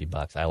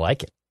 $250. I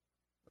like it.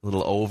 A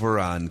little over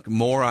on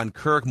more on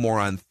Kirk, more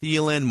on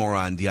Thielen, more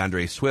on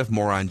DeAndre Swift,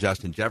 more on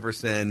Justin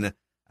Jefferson.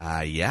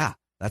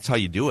 That's how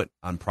you do it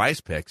on Prize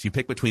Picks. You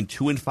pick between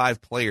 2 and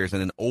 5 players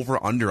and an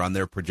over-under on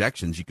their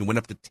projections. You can win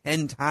up to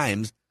 10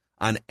 times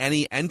on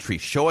any entry.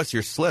 Show us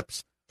your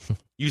slips.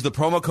 Use the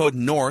promo code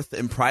NORTH,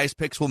 and Prize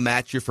Picks will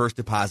match your first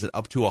deposit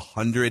up to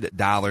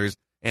 $100.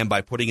 And by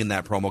putting in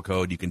that promo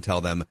code, you can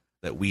tell them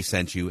that we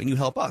sent you, and you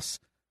help us,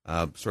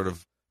 sort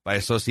of by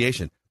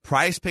association.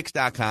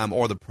 PrizePicks.com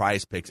or the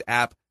Prize Picks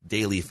app.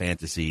 Daily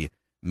fantasy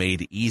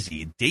made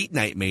easy. Date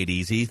night made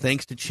easy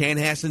thanks to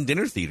Chanhassen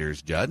Dinner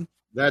Theaters, Judd.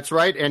 That's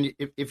right. And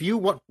if you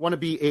want to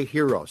be a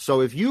hero,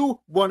 so if you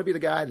want to be the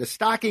guy, the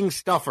stocking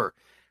stuffer,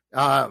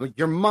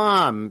 your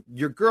mom,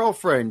 your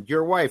girlfriend,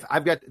 your wife,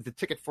 I've got the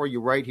ticket for you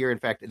right here. In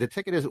fact, the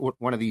ticket is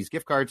one of these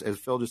gift cards, as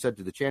Phil just said,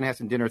 to the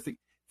Chanhassen Dinner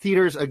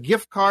Theaters. A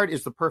gift card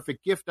is the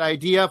perfect gift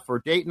idea for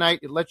date night.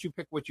 It lets you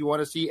pick what you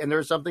want to see, and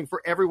there's something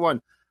for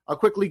everyone. I'll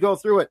quickly go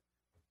through it.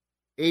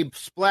 A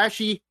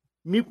splashy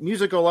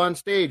musical on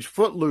stage,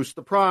 Footloose,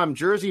 The Prom,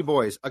 Jersey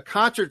Boys, a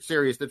concert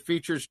series that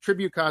features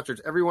tribute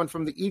concerts, everyone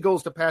from the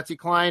Eagles to Patsy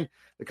Cline.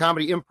 The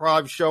comedy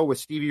improv show with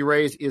Stevie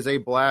Ray's is a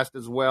blast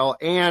as well.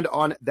 And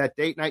on that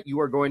date night, you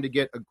are going to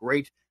get a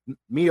great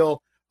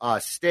meal,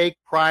 steak,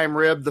 prime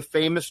rib, the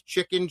famous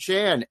Chicken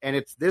Chan. And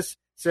it's this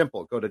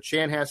simple. Go to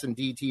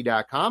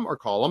chanhassendt.com or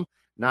call them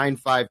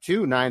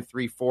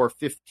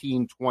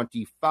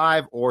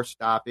 952-934-1525 or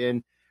stop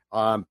in.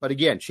 But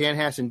again,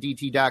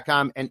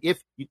 chanhassendt.com. And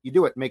if you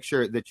do it, make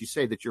sure that you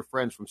say that your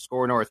friends from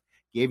Score North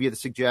gave you the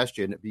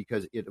suggestion,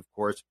 because it, of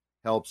course,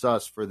 helps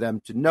us for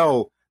them to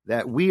know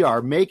that we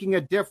are making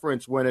a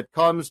difference when it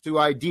comes to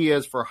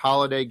ideas for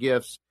holiday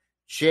gifts.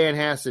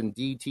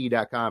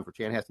 chanhassendt.com for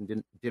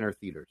Chanhassen Dinner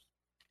Theaters.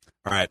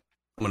 All right.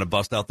 I'm going to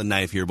bust out the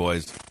knife here,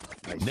 boys.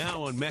 Nice.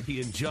 Now on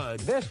Mackey and Judd.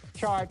 This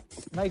chart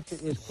makes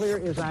it as clear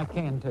as I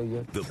can to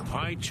you. The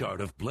pie chart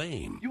of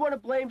blame. You want to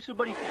blame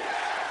somebody?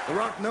 The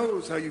Rock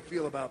knows how you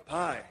feel about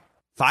pie.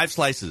 5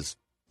 slices.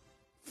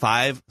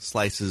 5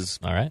 slices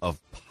All right. of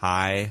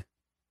pie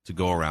to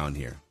go around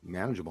here.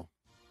 Manageable.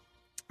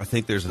 I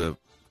think there's a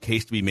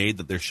case to be made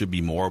that there should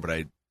be more, but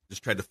I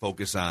just tried to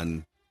focus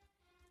on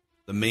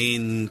the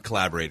main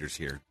collaborators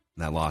here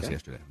in that loss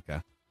yesterday.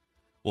 Okay.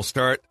 We'll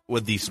start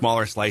with the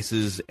smaller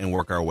slices and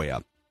work our way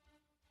up.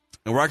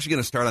 And we're actually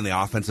going to start on the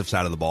offensive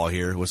side of the ball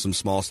here with some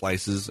small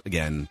slices.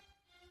 Again,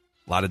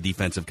 a lot of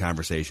defensive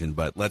conversation,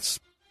 but let's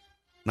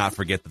not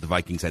forget that the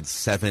Vikings had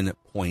 7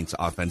 points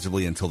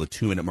offensively until the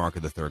 2-minute mark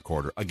of the third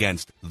quarter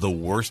against the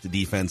worst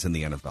defense in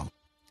the NFL.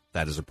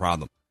 That is a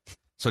problem.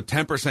 So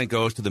 10%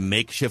 goes to the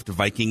makeshift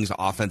Vikings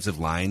offensive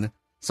line.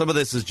 Some of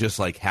this is just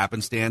like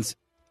happenstance.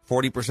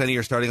 40% of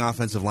your starting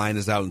offensive line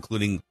is out,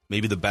 including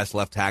maybe the best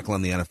left tackle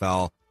in the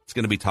NFL. It's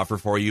going to be tougher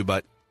for you,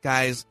 but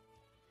guys,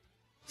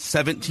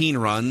 17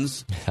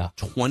 runs,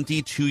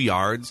 22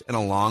 yards, and a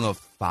long of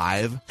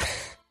 5.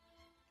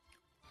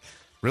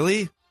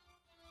 Really?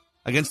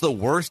 Against the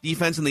worst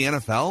defense in the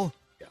NFL?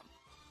 Yeah.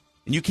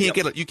 And you can't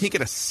get a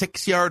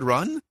 6-yard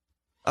run?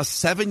 A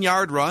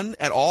 7-yard run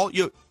at all?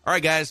 All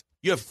right, guys,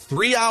 you have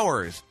 3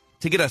 hours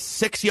to get a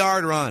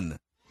 6-yard run.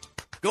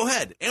 Go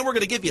ahead. And we're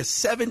going to give you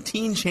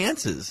 17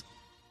 chances.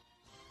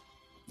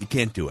 You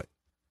can't do it.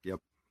 Yep.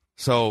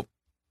 So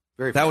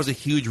Very that was a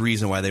huge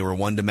reason why they were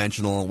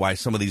one-dimensional, why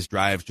some of these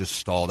drives just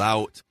stalled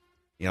out.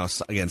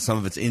 Again, some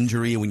of it's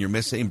injury when you're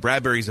missing.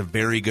 Bradbury's a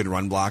very good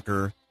run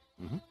blocker.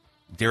 Mm-hmm.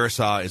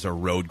 Darisaw is a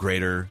road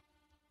grader.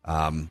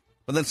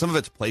 But then some of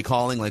it's play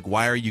calling. Like,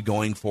 why are you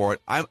going for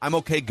it? I'm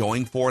okay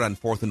going for it on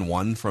 4th and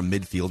 1 from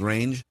midfield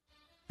range.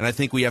 And I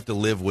think we have to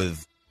live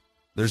with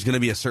there's going to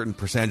be a certain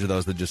percentage of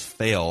those that just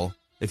fail.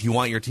 If you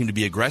want your team to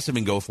be aggressive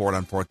and go for it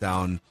on 4th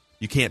down,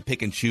 you can't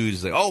pick and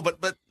choose. Like, oh,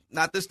 but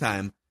not this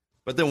time.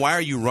 But then why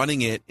are you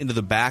running it into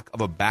the back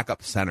of a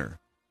backup center?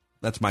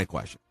 That's my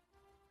question.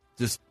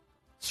 Just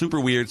super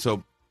weird.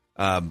 So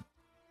the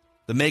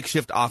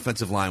makeshift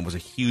offensive line was a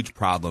huge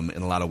problem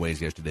in a lot of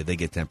ways yesterday. They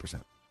get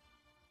 10%.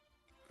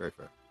 Very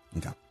fair.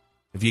 Okay.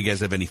 If you guys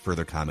have any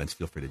further comments,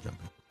 feel free to jump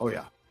in. Oh,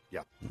 yeah.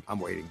 Yeah. I'm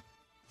waiting.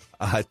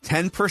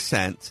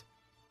 10%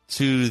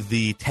 to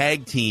the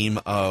tag team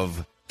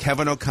of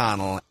Kevin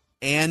O'Connell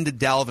and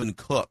Dalvin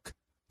Cook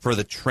for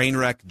the train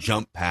wreck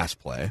jump pass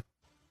play.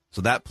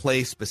 So that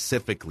play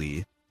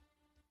specifically,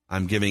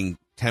 I'm giving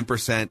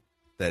 10%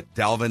 that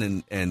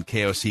Dalvin and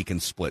KOC can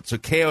split. So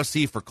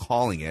KOC for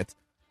calling it,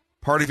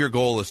 part of your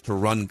goal is to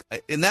run.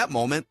 In that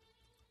moment,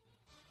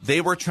 they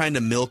were trying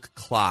to milk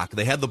clock.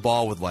 They had the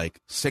ball with like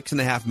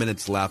 6.5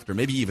 minutes left or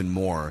maybe even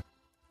more,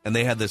 and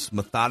they had this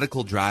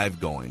methodical drive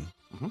going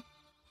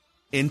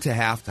into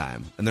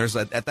halftime. And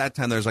at that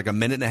time, there's like a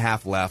minute and a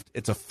half left.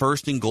 It's a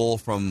 1st and goal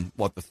from,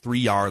 the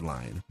 3-yard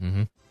line.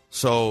 Mm-hmm.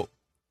 So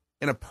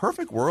in a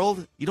perfect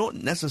world, you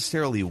don't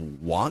necessarily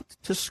want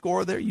to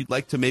score there. You'd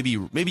like to maybe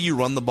you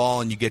run the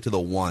ball and you get to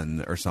the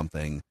 1 or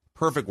something.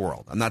 Perfect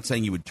world. I'm not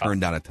saying you would turn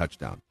down a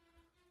touchdown.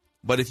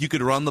 But if you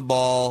could run the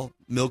ball,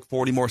 milk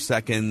 40 more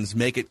seconds,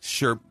 make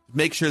sure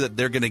that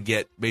they're going to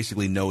get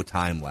basically no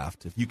time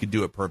left, if you could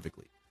do it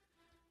perfectly.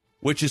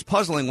 Which is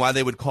puzzling why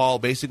they would call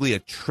basically a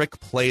trick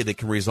play that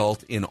can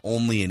result in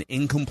only an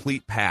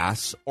incomplete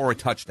pass or a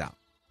touchdown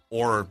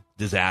or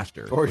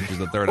disaster, which is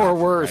the third or option,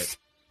 worse. Right?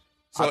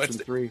 So Option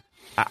 3.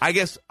 I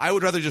guess I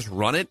would rather just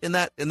run it in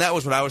that, and that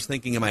was what I was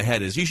thinking in my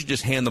head is you should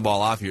just hand the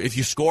ball off here. If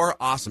you score,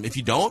 awesome. If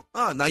you don't,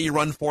 now you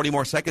run 40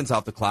 more seconds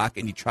off the clock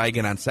and you try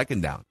again on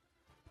 2nd down.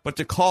 But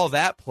to call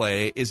that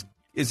play is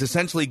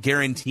essentially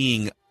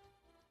guaranteeing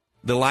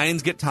the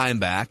Lions get time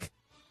back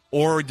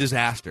or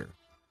disaster.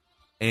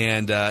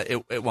 And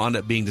it wound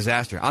up being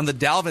disaster. On the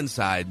Dalvin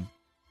side,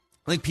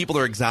 I think people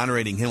are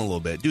exonerating him a little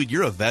bit. Dude,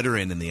 you're a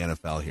veteran in the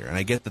NFL here. And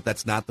I get that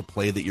that's not the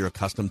play that you're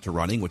accustomed to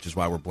running, which is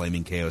why we're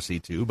blaming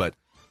KOC too. But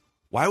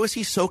why was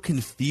he so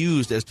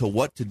confused as to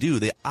what to do?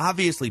 They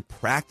obviously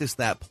practiced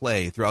that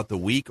play throughout the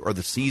week or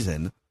the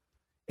season.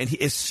 And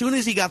as soon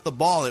as he got the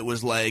ball, it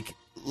was like,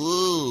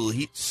 ooh,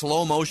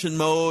 slow motion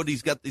mode.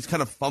 He's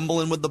kind of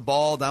fumbling with the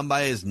ball down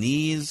by his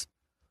knees.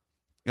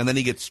 And then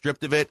he gets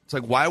stripped of it. It's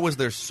like, why was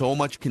there so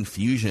much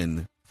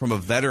confusion from a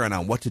veteran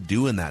on what to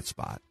do in that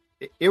spot?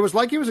 It was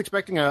like he was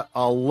expecting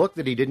a look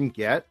that he didn't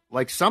get.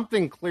 Like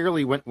something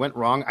clearly went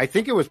wrong. I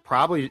think it was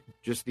probably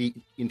just the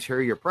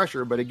interior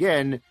pressure. But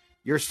again,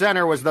 your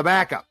center was the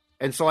backup.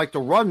 And so like to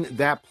run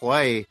that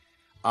play,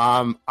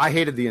 I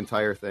hated the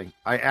entire thing.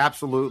 I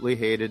absolutely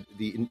hated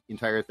the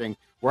entire thing.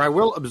 Where I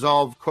will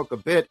absolve Cook a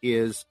bit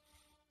is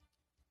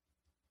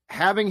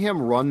having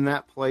him run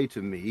that play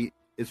to me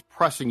is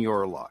pressing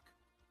your luck.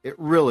 It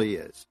really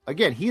is.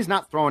 Again, he's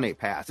not throwing a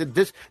pass.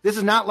 This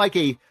is not like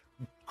a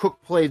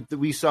Cook play that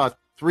we saw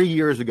 3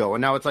 years ago,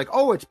 and now it's like,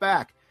 oh, it's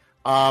back.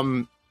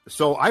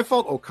 So I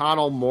felt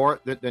O'Connell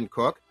more than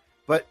Cook,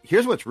 but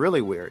here's what's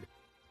really weird.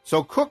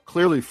 So Cook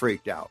clearly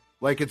freaked out.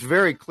 Like, it's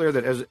very clear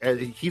that as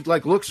he,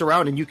 like, looks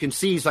around and you can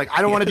see he's like,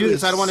 I don't want to do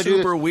this. I don't want to do this.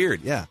 Super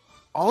weird, yeah.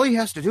 All he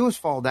has to do is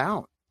fall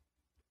down.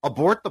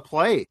 Abort the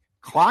play.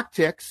 Clock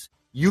ticks.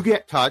 You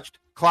get touched.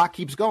 Clock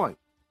keeps going.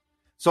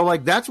 So,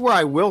 like, that's where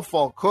I will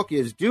fault Cook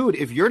is, dude,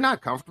 if you're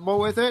not comfortable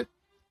with it,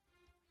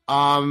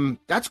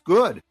 that's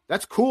good.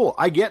 That's cool.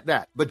 I get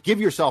that. But give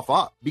yourself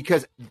up.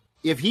 Because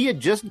if he had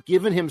just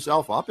given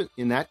himself up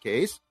in that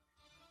case,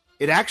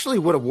 it actually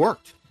would have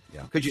worked.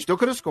 Yeah. Because you still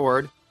could have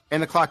scored,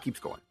 and the clock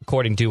keeps going.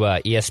 According to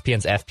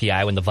ESPN's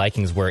FPI, when the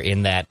Vikings were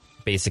in that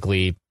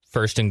basically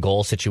 1st and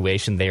goal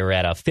situation, they were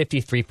at a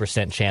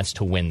 53% chance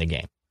to win the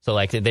game. So,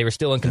 like, they were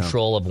still in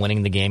control of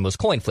winning the game. It was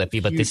coin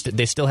flippy, but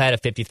they still had a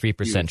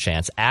 53%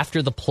 chance.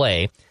 After the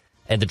play,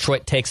 and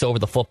Detroit takes over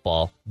the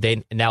football,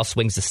 they now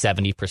swings to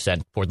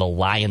 70% for the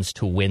Lions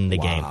to win the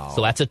game.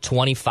 So that's a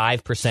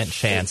 25%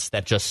 chance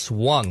that just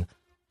swung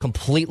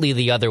completely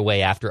the other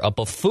way after a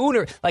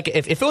buffooner. Like,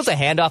 if it was a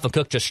handoff and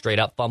Cook just straight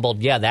up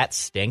fumbled, yeah, that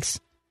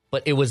stinks.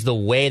 But it was the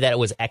way that it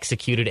was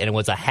executed, and it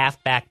was a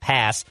halfback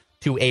pass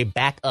to a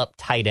backup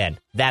tight end.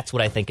 That's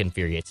what I think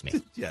infuriates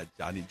me. Yeah,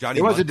 Johnny.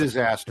 It was a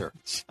disaster.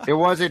 It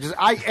was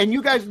and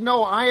you guys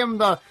know I am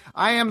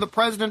the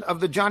president of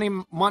the Johnny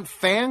Munt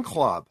fan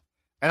club,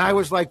 and I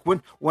was like,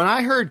 when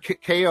I heard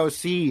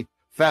KOC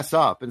fess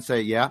up and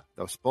say, yeah,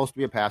 that was supposed to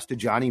be a pass to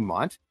Johnny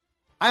Munt,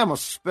 I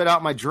almost spit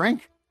out my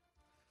drink.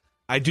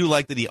 I do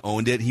like that he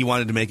owned it. He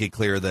wanted to make it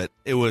clear that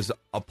it was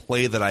a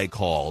play that I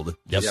called,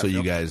 just so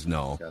you guys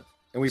know. Yes.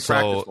 And we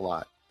practiced a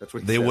lot. That's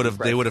what they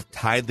would have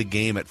tied the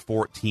game at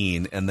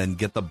 14 and then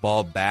get the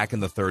ball back in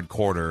the third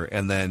quarter,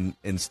 and then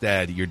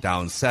instead you're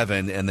down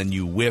 7 and then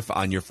you whiff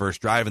on your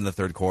first drive in the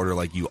third quarter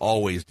like you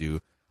always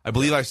do. I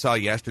believe I saw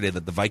yesterday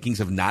that the Vikings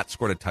have not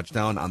scored a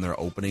touchdown on their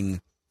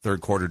opening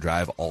third quarter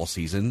drive all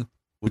season,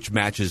 which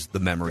matches the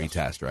memory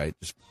test, right?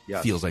 Just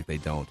feels like they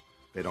don't.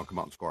 They don't come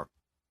out and score.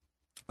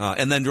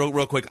 And then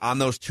real quick on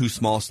those two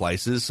small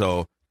slices,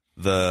 so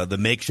the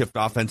makeshift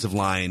offensive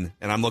line,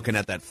 and I'm looking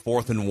at that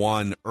 4th and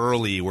 1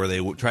 early where they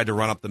tried to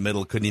run up the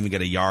middle, couldn't even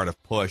get a yard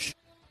of push,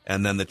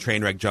 and then the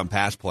train wreck jump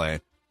pass play.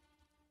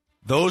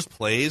 Those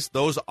plays,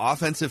 those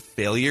offensive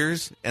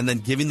failures, and then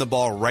giving the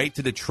ball right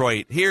to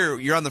Detroit. Here,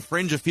 you're on the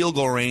fringe of field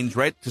goal range,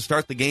 right to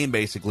start the game,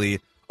 basically.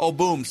 Oh,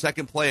 boom,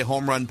 second play,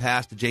 home run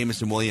pass to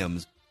Jameson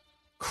Williams.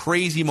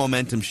 Crazy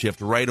momentum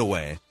shift right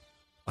away.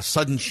 A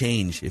sudden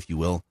change, if you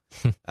will.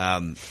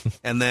 And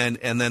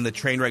then the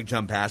train wreck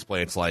jump pass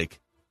play, it's like,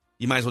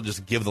 you might as well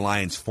just give the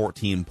Lions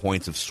 14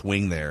 points of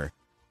swing there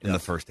in the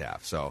first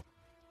half. So, all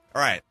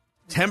right,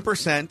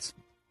 10%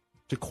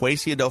 to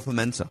Kwesi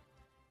Adofo-Mensah.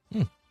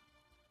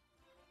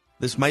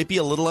 This might be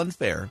a little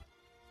unfair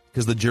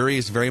because the jury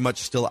is very much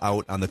still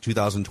out on the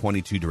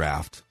 2022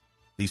 draft.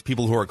 These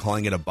people who are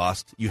calling it a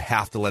bust, you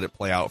have to let it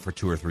play out for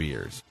 2 or 3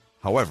 years.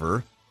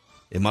 However,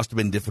 it must have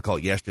been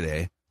difficult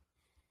yesterday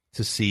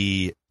to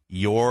see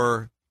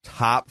your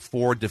top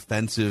 4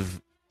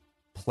 defensive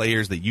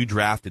players that you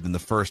drafted in the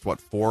first, 4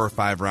 or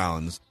 5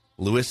 rounds,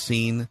 Lewis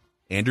Cine,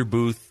 Andrew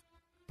Booth,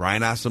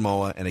 Brian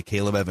Asamoah, and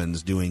Caleb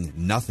Evans doing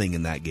nothing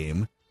in that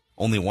game.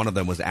 Only one of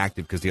them was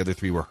active because the other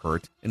 3 were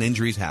hurt, and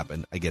injuries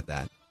happen. I get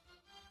that.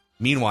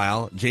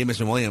 Meanwhile,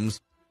 Jameson Williams,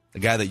 the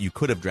guy that you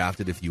could have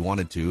drafted if you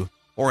wanted to,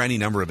 or any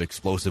number of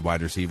explosive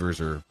wide receivers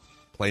or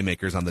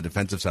playmakers on the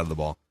defensive side of the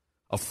ball,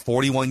 a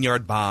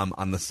 41-yard bomb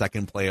on the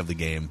second play of the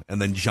game,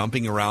 and then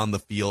jumping around the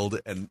field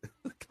and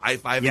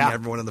high-fiving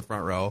everyone in the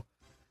front row.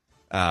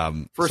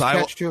 First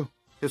catch, too.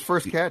 His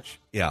first catch.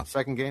 Yeah.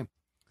 Second game.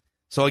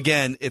 So,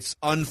 again, it's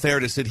unfair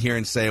to sit here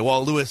and say,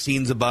 well, Lewis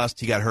Cine's a bust.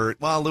 He got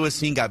hurt. Well, Lewis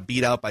Cine got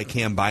beat out by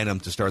Cam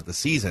Bynum to start the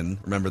season.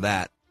 Remember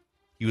that.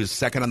 He was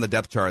second on the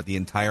depth chart the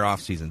entire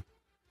offseason.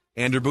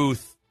 Andrew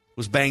Booth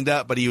was banged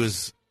up, but he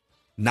was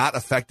not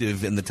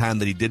effective in the time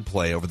that he did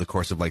play over the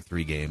course of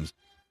 3 games.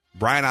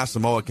 Brian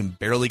Asamoah can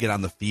barely get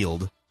on the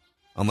field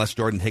unless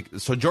Jordan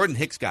Hicks. So Jordan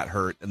Hicks got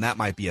hurt, and that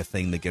might be a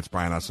thing that gets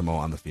Brian Asamoah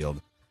on the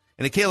field.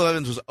 And Caleb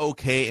Evans was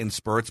okay in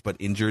spurts, but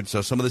injured.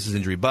 So some of this is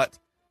injury. But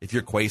if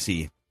you're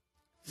Kwesi,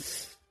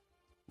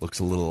 looks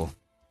a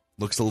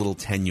little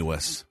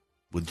tenuous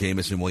with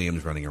Jameson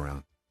Williams running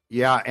around.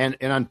 Yeah, and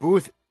on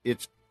Booth,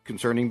 it's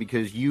concerning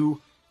because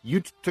you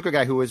took a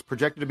guy who was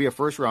projected to be a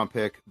first-round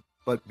pick,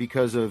 but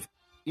because of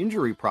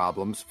injury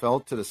problems,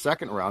 fell to the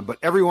second round. But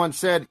everyone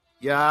said,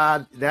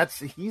 yeah,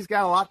 he's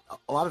got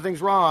a lot of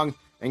things wrong.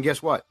 And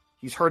guess what?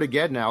 He's hurt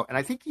again now. And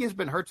I think he has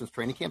been hurt since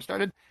training camp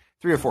started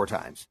 3 or 4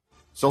 times.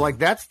 So,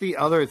 that's the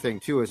other thing,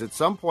 too, is at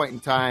some point in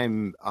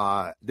time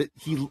that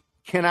he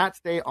cannot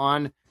stay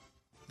on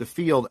the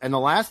field. And the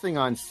last thing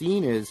on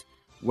Cine is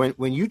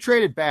when you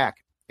traded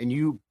back and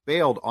you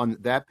bailed on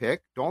that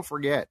pick, don't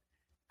forget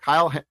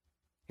Kyle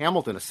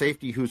Hamilton, a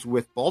safety who's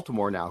with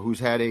Baltimore now, who's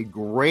had a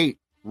great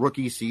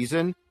rookie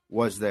season,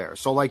 was there.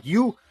 So,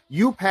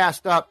 you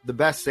passed up the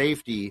best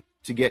safety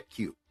to get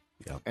cute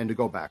and to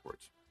go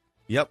backwards.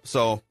 Yep.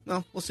 So,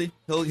 we'll see.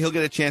 He'll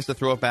get a chance to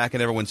throw it back in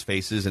everyone's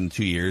faces in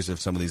 2 years if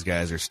some of these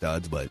guys are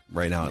studs. But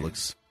right now it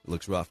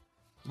looks rough.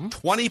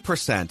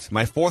 20%,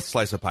 my 4th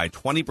slice of pie,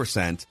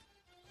 20%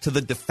 to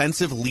the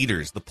defensive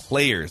leaders, the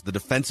players, the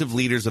defensive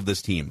leaders of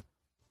this team.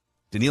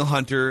 Danielle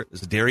Hunter,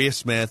 Zadarius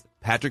Smith,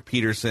 Patrick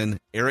Peterson,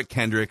 Eric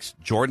Kendricks,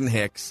 Jordan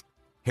Hicks.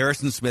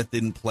 Harrison Smith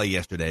didn't play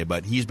yesterday,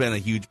 but he's been a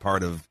huge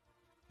part of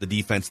the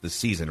defense this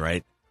season,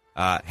 right?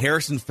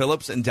 Harrison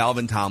Phillips and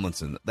Dalvin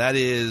Tomlinson. That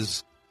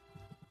is,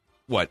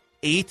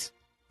 8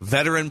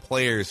 veteran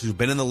players who've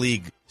been in the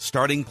league,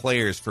 starting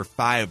players for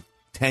 5-10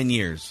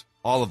 years,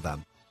 all of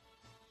them.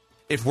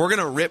 If we're going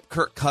to rip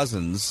Kirk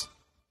Cousins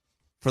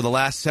for the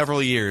last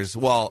several years,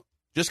 well,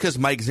 just because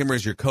Mike Zimmer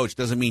is your coach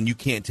doesn't mean you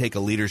can't take a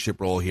leadership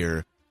role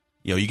here.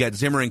 You got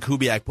Zimmer and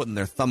Kubiak putting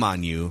their thumb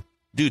on you.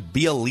 Dude,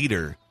 be a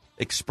leader.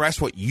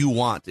 Express what you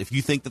want. If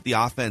you think that the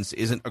offense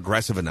isn't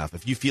aggressive enough,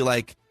 if you feel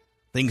like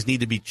things need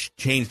to be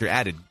changed or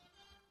added,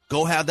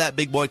 go have that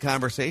big boy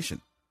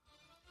conversation.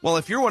 Well,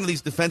 if you're one of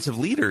these defensive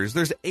leaders,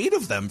 there's 8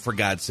 of them, for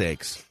God's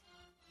sakes.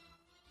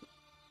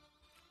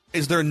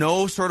 Is there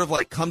no sort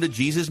of come to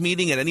Jesus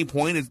meeting at any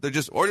point? We're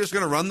just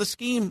going to run the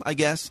scheme, I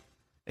guess.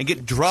 and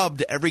get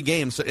drubbed every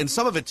game. So, and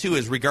some of it, too,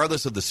 is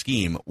regardless of the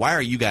scheme, why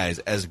are you guys,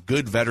 as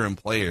good veteran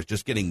players,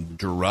 just getting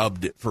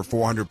drubbed for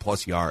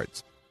 400-plus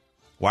yards?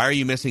 Why are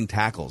you missing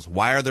tackles?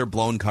 Why are there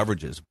blown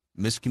coverages?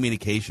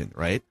 Miscommunication,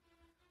 right?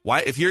 Why,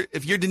 if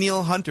you're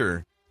Danielle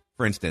Hunter,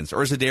 for instance,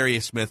 or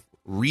Zadarius Smith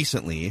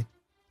recently,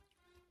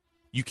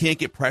 you can't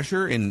get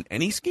pressure in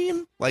any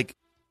scheme? Like,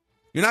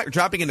 you're not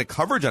dropping into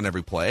coverage on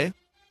every play.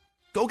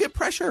 Go get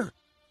pressure.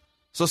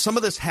 So some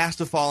of this has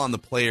to fall on the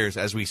players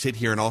as we sit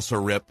here and also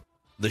rip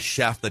the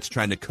chef that's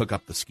trying to cook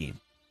up the scheme.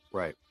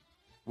 Right.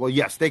 Well,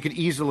 yes, they could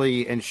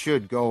easily and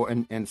should go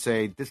and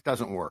say, this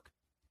doesn't work.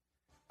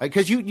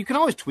 Because you can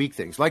always tweak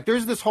things. Like,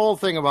 there's this whole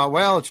thing about,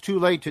 well, it's too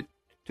late to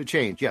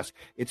change. Yes,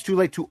 it's too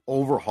late to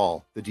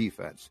overhaul the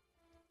defense.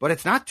 But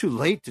it's not too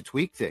late to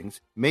tweak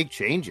things, make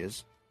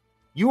changes.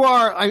 You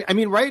are, I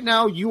mean, right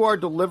now you are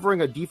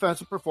delivering a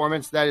defensive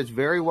performance that is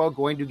very well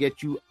going to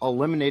get you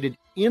eliminated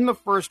in the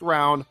first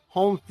round,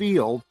 home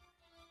field,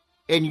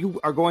 and you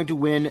are going to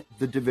win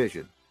the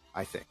division,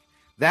 I think.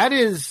 That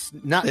is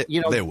not,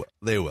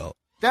 They will.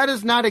 That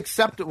is not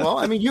acceptable.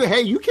 I mean, you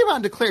came out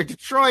and declared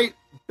Detroit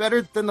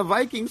better than the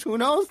Vikings. Who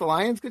knows? The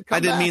Lions could come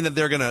back. I didn't mean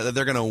that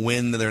they're gonna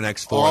win their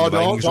next four. Oh,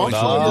 don't slow your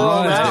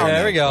roll now.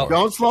 There we go.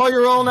 Don't slow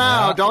your roll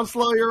now. Yeah. Don't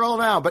slow your roll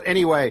now. But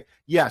anyway,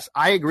 yes,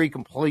 I agree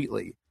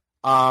completely.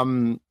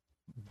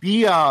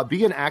 Be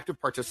an active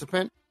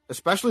participant,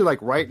 especially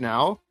like right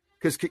now,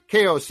 because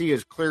KOC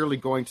is clearly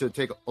going to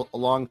take a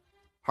long,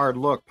 hard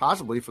look,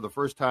 possibly for the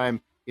first time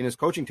in his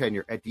coaching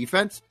tenure at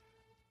defense.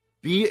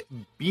 Be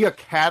a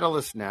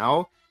catalyst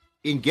now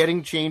in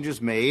getting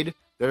changes made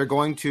that are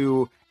going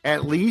to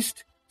at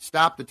least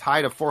stop the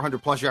tide of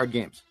 400-plus yard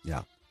games.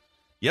 Yeah.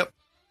 Yep.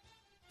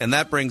 And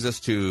that brings us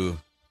to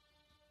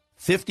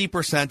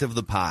 50% of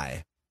the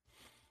pie.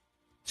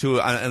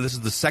 And this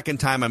is the second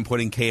time I'm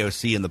putting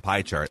KOC in the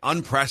pie chart.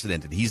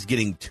 Unprecedented. He's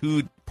getting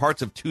two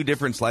parts of two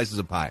different slices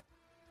of pie.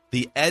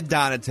 The Ed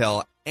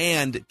Donatel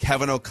and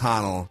Kevin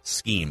O'Connell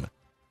scheme.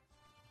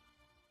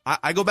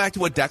 I go back to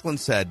what Declan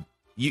said.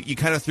 You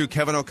kind of threw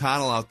Kevin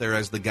O'Connell out there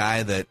as the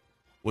guy that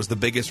was the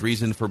biggest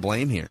reason for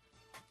blame here.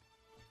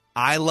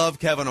 I love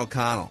Kevin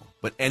O'Connell,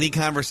 but any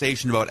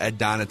conversation about Ed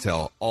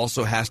Donatel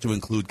also has to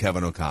include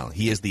Kevin O'Connell.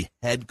 He is the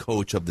head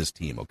coach of this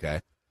team,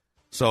 okay?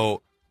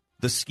 So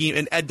the scheme,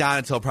 and Ed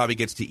Donatel probably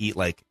gets to eat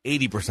like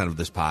 80% of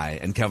this pie,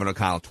 and Kevin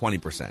O'Connell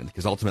 20%,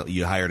 because ultimately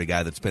you hired a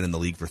guy that's been in the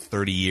league for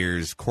 30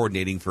 years,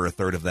 coordinating for a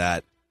third of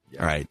that.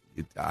 Yeah. All right,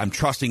 I'm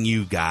trusting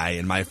you, guy,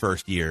 in my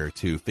first year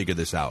to figure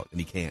this out, and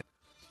he can't.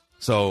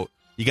 So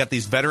you got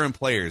these veteran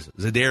players,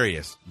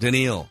 Zadarius,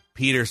 Daniil,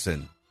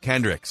 Peterson,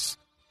 Kendricks,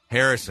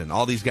 Harrison,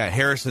 all these guys.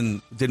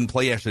 Harrison didn't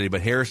play yesterday,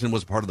 but Harrison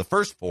was part of the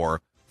first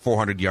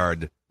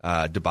 400-yard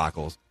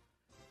debacles.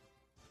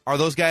 Are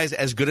those guys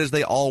as good as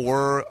they all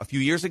were a few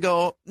years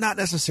ago? Not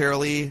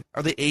necessarily.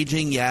 Are they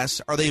aging?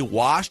 Yes. Are they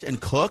washed and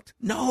cooked?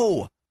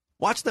 No.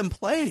 Watch them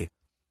play.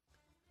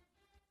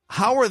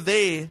 How are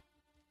they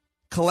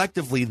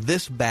collectively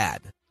this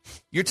bad?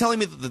 You're telling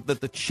me that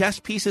the chess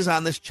pieces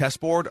on this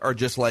chessboard are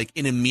just like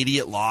an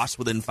immediate loss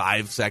within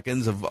 5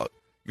 seconds of you're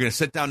going to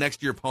sit down next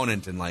to your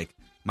opponent and like,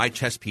 my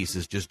chess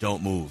pieces just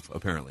don't move,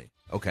 apparently.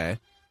 Okay.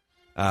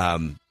 I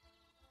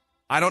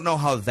don't know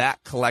how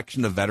that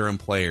collection of veteran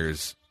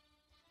players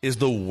is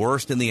the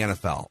worst in the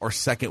NFL, or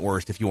second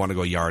worst if you want to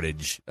go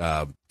yardage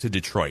to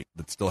Detroit,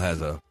 that still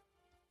has a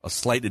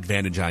slight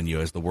advantage on you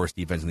as the worst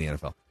defense in the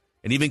NFL.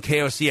 And even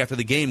KOC after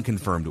the game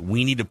confirmed,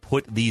 we need to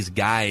put these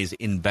guys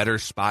in better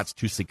spots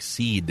to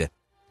succeed,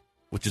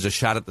 which is a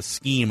shot at the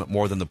scheme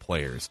more than the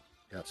players.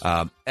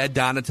 Yes. Ed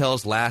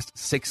Donatel's last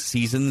 6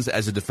 seasons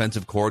as a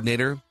defensive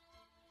coordinator,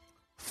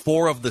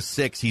 4 of the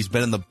 6, he's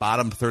been in the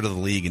bottom third of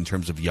the league in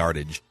terms of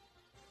yardage.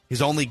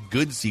 His only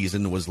good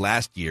season was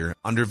last year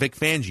under Vic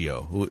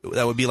Fangio.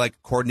 That would be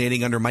like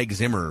coordinating under Mike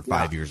Zimmer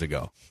 5 years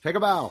ago. Take a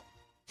bow.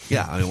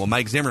 Yeah, I mean, well,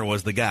 Mike Zimmer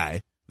was the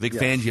guy. Vic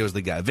Fangio is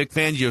the guy. Vic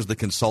Fangio is the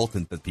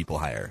consultant that people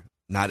hire,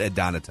 not Ed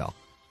Donatel.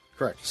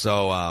 Correct.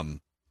 So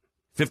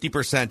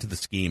 50% to the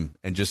scheme,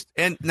 and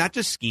not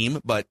just scheme,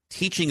 but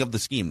teaching of the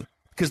scheme,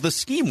 because the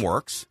scheme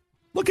works.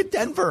 Look at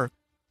Denver.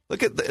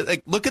 Look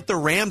at the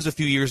Rams a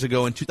few years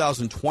ago in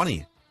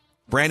 2020.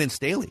 Brandon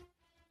Staley.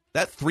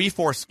 That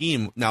 3-4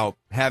 scheme, now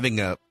having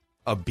a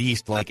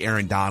beast like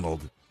Aaron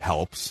Donald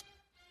helps,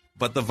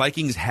 but the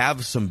Vikings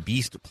have some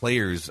beast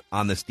players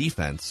on this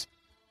defense.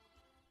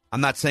 I'm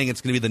not saying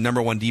it's going to be the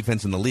number one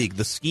defense in the league.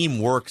 The scheme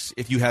works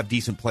if you have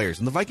decent players,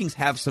 and the Vikings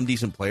have some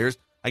decent players.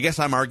 I guess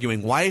I'm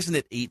arguing, why isn't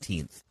it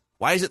 18th?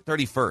 Why is it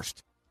 31st?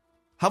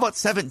 How about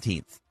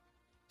 17th?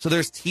 So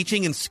there's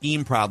teaching and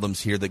scheme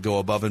problems here that go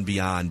above and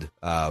beyond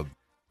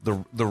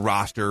the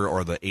roster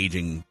or the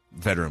aging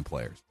veteran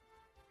players.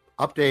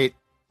 Update.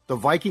 The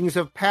Vikings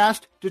have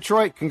passed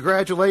Detroit.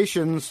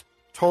 Congratulations.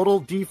 Total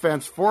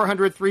defense,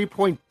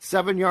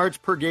 403.7 yards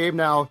per game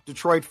now.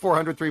 Detroit,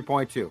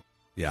 403.2.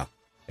 Yeah.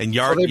 And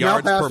yards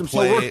per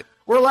play. So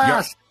we're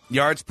last.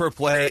 Yards per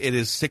play, it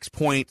is 6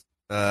 point,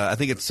 I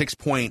think it's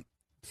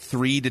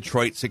 6.3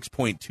 Detroit,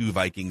 6.2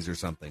 Vikings or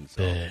something.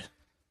 So, yeah.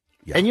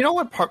 And you know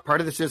what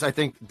part of this is? I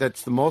think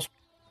that's the most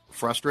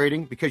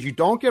frustrating because you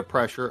don't get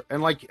pressure.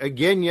 And like,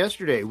 again,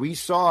 yesterday, we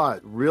saw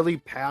really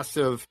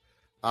passive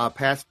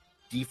pass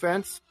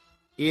defense.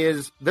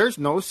 There's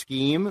no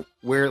scheme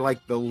where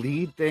like the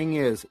lead thing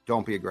is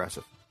don't be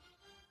aggressive.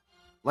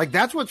 Like,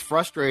 that's what's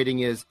frustrating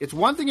is it's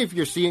one thing if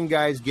you're seeing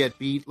guys get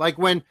beat. Like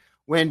when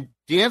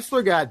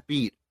Dantzler got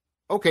beat,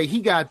 okay,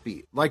 he got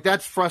beat. Like,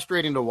 that's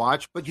frustrating to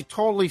watch, but you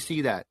totally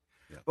see that.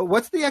 Yeah. But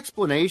what's the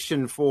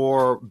explanation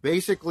for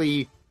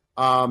basically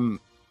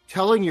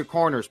telling your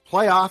corners,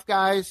 play off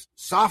guys,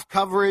 soft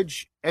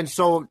coverage, and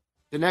so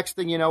the next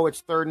thing you know,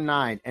 it's 3rd and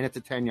 9, and it's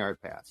a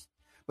 10-yard pass.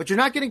 But you're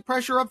not getting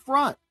pressure up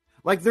front.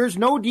 Like, there's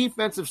no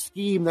defensive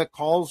scheme that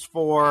calls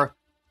for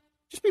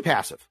just be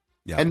passive.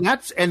 Yeah.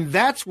 And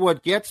that's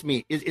what gets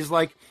me is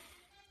like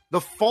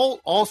the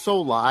fault also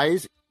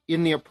lies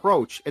in the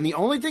approach. And the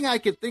only thing I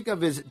could think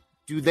of is,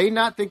 do they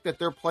not think that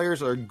their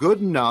players are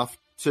good enough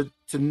to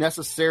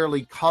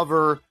necessarily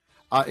cover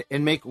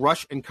and make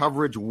rush and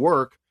coverage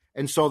work?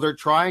 And so they're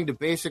trying to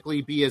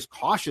basically be as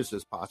cautious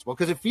as possible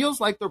because it feels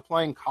like they're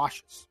playing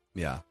cautious.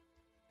 Yeah,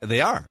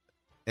 they are.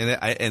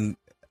 And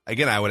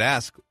again, I would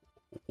ask,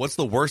 what's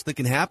the worst that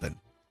can happen?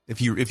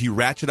 If you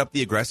ratchet up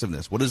the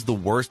aggressiveness, what is the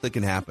worst that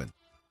can happen?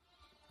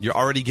 You're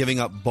already giving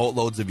up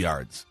boatloads of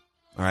yards.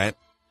 All right.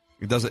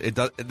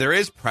 There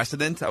is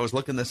precedent. I was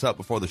looking this up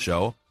before the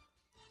show.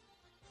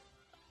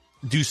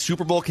 Do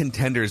Super Bowl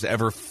contenders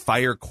ever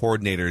fire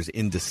coordinators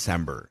in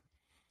December?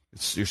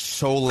 You're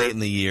so late in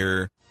the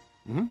year.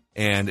 Mm-hmm.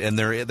 And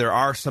there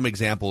are some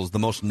examples. The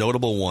most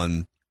notable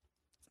one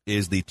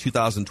is the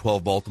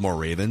 2012 Baltimore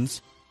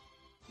Ravens.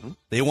 Mm-hmm.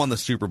 They won the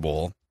Super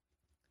Bowl.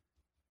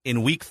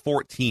 In Week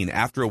 14,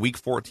 after a Week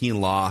 14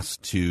 loss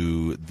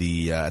to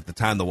at the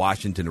time, the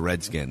Washington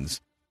Redskins,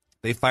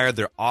 they fired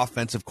their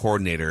offensive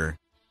coordinator,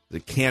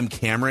 Cam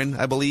Cameron,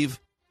 I believe.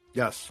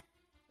 Yes.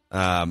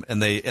 And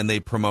they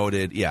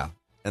promoted your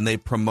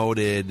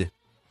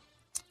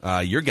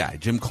guy,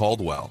 Jim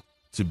Caldwell,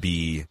 to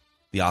be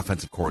the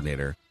offensive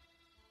coordinator.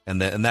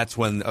 And that's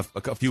when a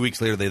few weeks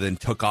later they then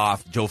took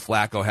off. Joe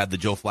Flacco had the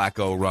Joe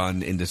Flacco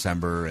run in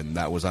December, and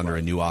that was under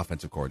a new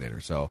offensive coordinator.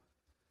 So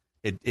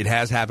it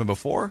has happened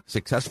before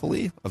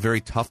successfully. A very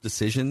tough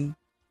decision.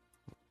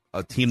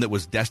 A team that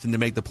was destined to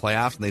make the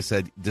playoffs, and they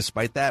said,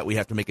 despite that, we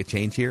have to make a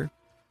change here.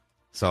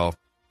 So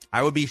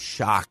I would be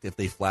shocked if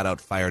they flat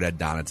out fired Ed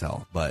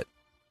Donatel, but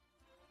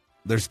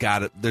there's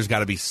got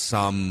to be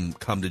some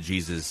come to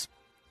Jesus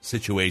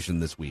situation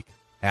this week.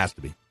 Has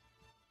to be.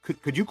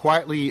 Could you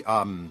quietly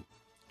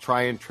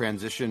try and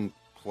transition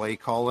play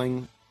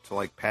calling to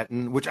like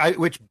Pettine, which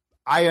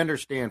I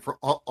understand for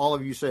all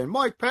of you saying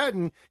Mike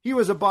Pettine, he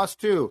was a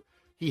bust too.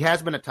 He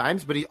has been at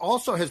times, but he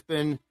also has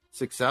been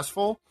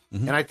successful.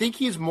 Mm-hmm. And I think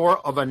he's more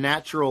of a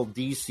natural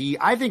DC.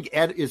 I think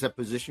Ed is a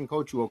position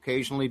coach who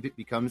occasionally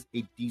becomes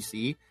a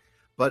DC.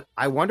 But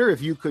I wonder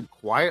if you could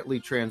quietly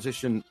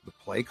transition the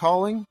play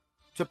calling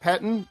to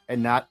Pettine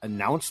and not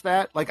announce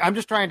that. Like, I'm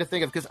just trying to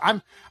think of, because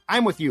I'm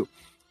with you.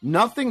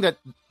 Nothing that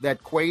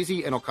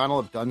Kwesi and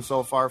O'Connell have done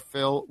so far,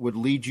 Phil, would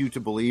lead you to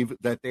believe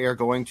that they are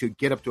going to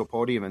get up to a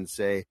podium and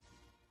say,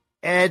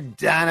 Ed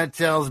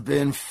Donatel's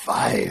been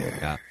fired.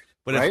 Yeah.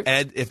 But right?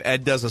 if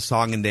Ed does a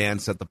song and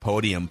dance at the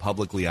podium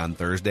publicly on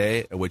Thursday,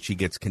 at which he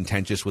gets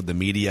contentious with the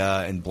media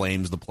and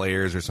blames the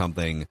players or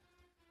something,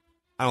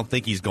 I don't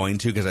think he's going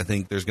to, because I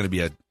think there's going to be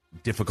a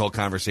difficult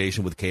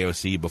conversation with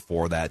KOC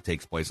before that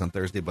takes place on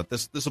Thursday. But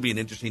this will be an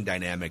interesting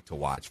dynamic to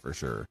watch for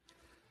sure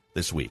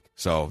this week.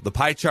 So the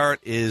pie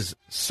chart is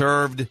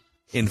served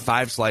in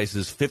 5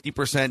 slices: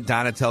 50%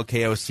 Donatel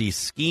KOC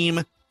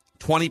scheme,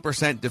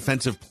 20%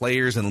 defensive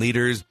players and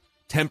leaders,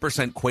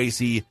 10%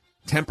 Kwesi,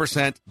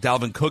 10%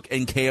 Dalvin Cook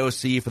and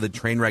KOC for the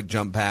train wreck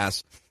jump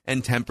pass,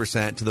 and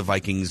 10% to the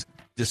Vikings'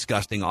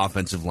 disgusting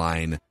offensive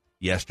line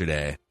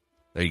yesterday.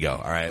 There you go.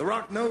 All right. The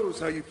Rock knows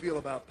how you feel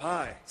about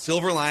pie.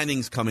 Silver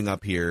linings coming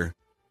up here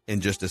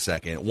in just a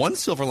second. One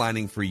silver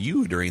lining for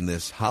you during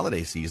this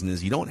holiday season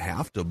is you don't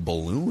have to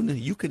balloon.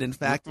 You can, in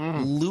fact,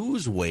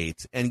 lose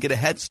weight and get a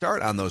head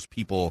start on those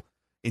people.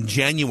 In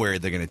January,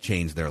 they're going to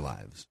change their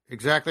lives.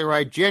 Exactly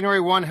right. January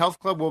 1, Health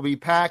Club will be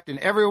packed, and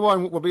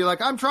everyone will be like,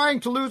 I'm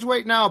trying to lose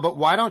weight now, but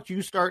why don't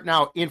you start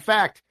now? In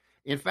fact,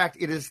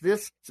 it is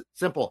this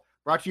simple.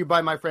 Brought to you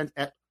by my friends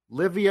at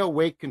Livia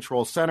Weight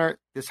Control Center.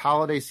 This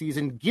holiday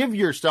season, give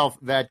yourself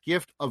that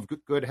gift of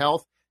good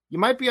health. You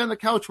might be on the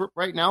couch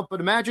right now, but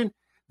imagine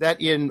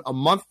that in a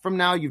month from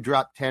now, you've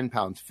dropped 10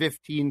 pounds,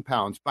 15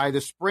 pounds. By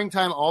the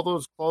springtime, all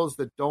those clothes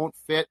that don't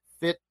fit,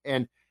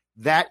 and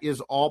that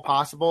is all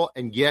possible.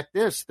 And get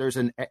this, there's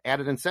an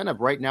added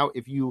incentive right now.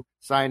 If you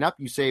sign up,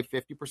 you save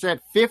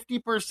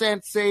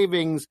 50%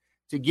 savings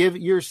to give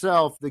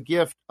yourself the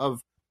gift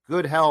of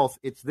good health.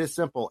 It's this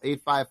simple.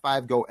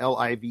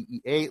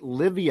 855-GO-LIVEA,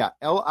 Livia,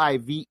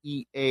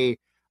 LIVEA.com.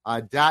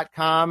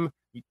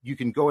 You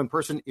can go in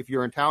person if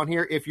you're in town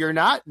here. If you're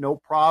not, no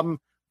problem.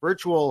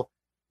 Virtual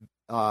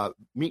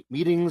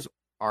meetings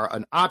are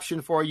an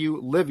option for you.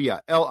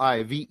 Livia,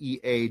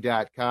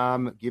 LIVEA.com.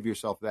 Give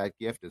yourself that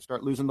gift and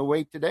start losing the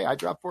weight today. I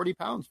dropped 40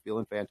 pounds,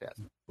 feeling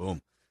fantastic.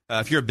 Boom.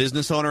 If you're a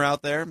business owner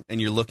out there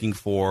and you're looking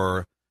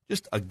for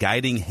just a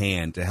guiding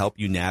hand to help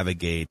you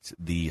navigate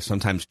the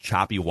sometimes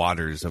choppy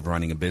waters of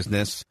running a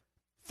business.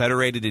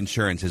 Federated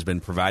Insurance has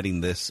been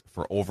providing this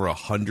for over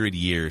 100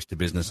 years to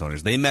business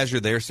owners. They measure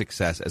their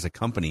success as a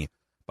company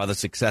by the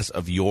success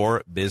of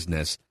your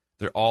business.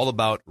 They're all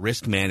about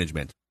risk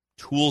management,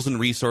 tools and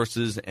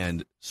resources,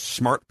 and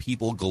smart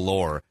people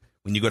galore.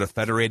 When you go to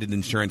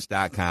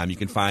federatedinsurance.com, you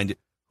can find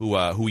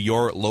who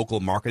your local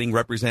marketing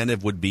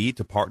representative would be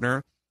to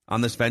partner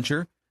on this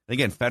venture. And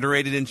again,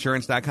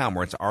 federatedinsurance.com,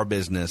 where it's our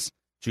business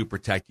to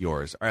protect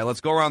yours. All right, let's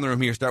go around the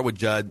room here. Start with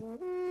Judd.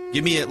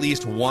 Give me at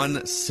least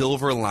one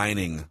silver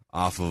lining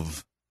off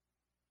of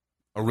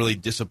a really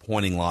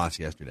disappointing loss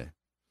yesterday.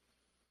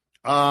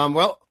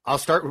 Well, I'll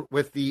start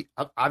with the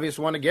obvious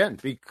one again,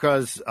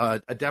 because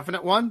a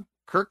definite one,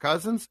 Kirk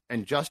Cousins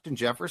and Justin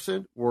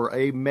Jefferson were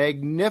a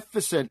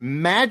magnificent,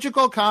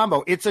 magical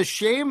combo. It's a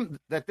shame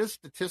that this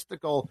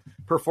statistical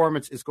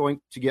performance is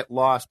going to get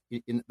lost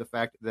in the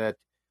fact that,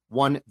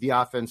 one, the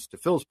offense, to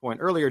Phil's point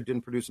earlier,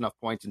 didn't produce enough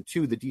points, and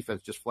two, the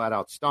defense just flat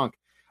out stunk.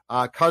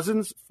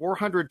 Cousins,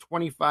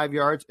 425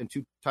 yards and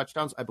 2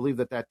 touchdowns. I believe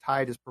that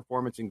tied his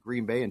performance in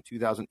Green Bay in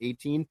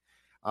 2018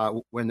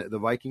 when the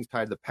Vikings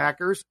tied the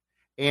Packers.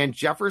 And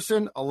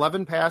Jefferson,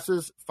 11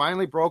 passes,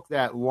 finally broke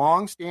that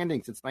long-standing,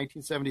 since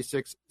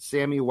 1976,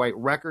 Sammy White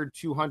record,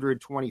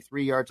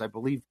 223 yards. I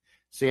believe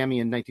Sammy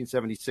in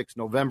 1976,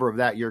 November of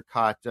that year,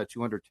 caught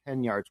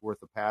 210 yards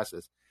worth of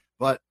passes.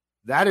 But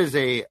that is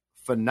a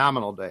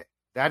phenomenal day.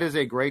 That is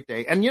a great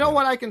day. And you know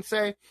what I can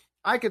say?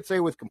 I could say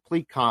with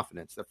complete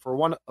confidence that for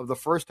one of the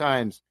first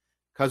times,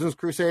 Cousins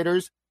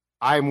Crusaders,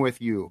 I'm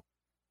with you.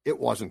 It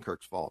wasn't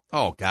Kirk's fault.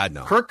 Oh, God,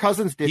 no. Kirk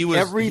Cousins did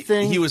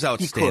everything. He was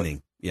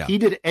outstanding. Yeah, he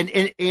did.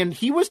 And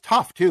he was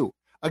tough, too.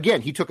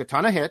 Again, he took a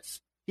ton of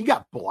hits. He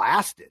got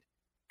blasted,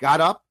 got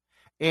up.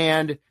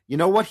 And you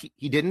know what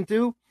he didn't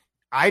do?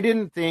 I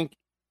didn't think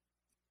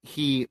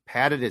he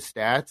padded his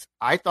stats.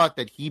 I thought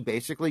that he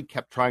basically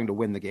kept trying to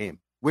win the game,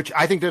 which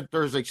I think that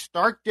there's a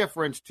stark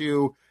difference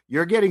to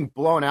you're getting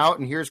blown out,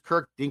 and here's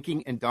Kirk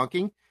dinking and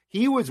dunking.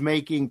 He was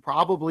making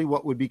probably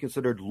what would be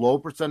considered low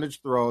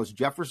percentage throws.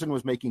 Jefferson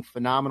was making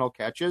phenomenal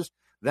catches.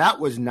 That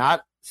was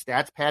not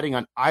stats padding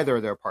on either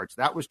of their parts.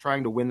 That was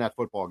trying to win that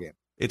football game.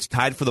 It's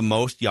tied for the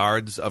most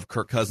yards of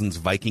Kirk Cousins'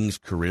 Vikings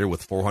career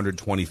with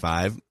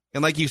 425.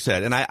 And like you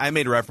said, and I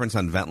made a reference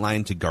on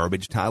Ventline to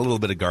garbage time, a little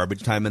bit of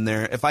garbage time in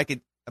there. If I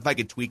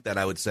could tweak that,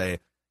 I would say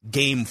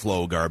game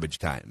flow garbage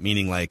time,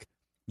 meaning like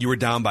you were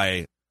down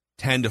by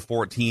 10 to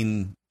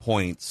 14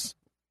 points.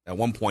 At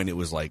one point, it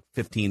was like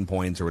 15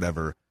 points or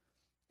whatever.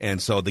 And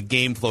so the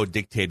game flow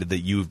dictated that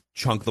you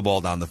chunk the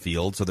ball down the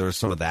field. So there was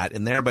some of that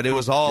in there, but it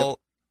was all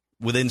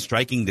within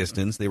striking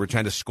distance. They were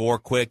trying to score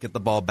quick, get the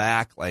ball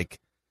back.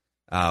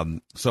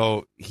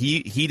 So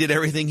he did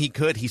everything he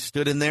could. He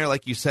stood in there,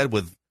 like you said,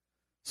 with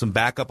some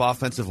backup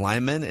offensive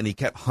linemen, and he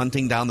kept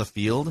hunting down the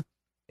field.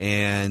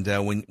 And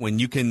when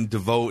you can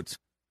devote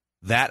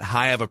that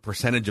high of a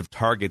percentage of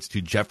targets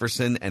to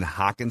Jefferson and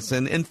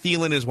Hockenson, and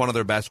Thielen is one of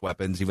their best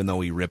weapons, even though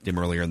we ripped him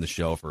earlier in the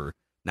show for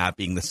not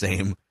being the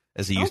same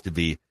as he used to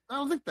be. I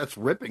don't think that's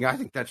ripping. I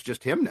think that's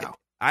just him now.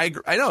 I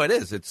agree. I know it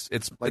is. It's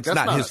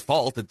not his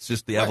fault. It's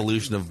just the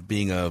evolution of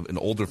being an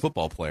older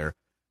football player.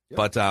 Yep.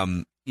 But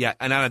and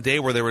on a day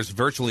where there was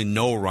virtually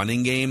no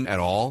running game at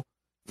all,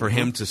 for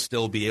him to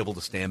still be able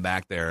to stand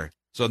back there.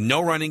 So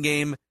no running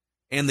game,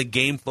 and the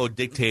game flow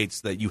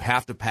dictates that you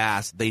have to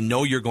pass. They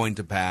know you're going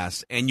to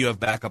pass, and you have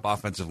backup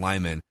offensive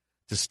linemen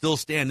to still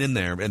stand in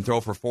there and throw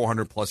for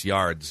 400-plus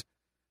yards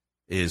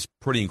is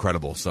pretty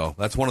incredible. So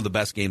that's one of the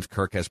best games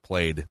Kirk has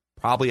played,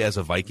 probably as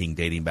a Viking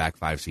dating back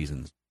 5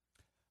 seasons.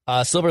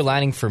 Silver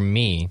lining for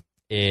me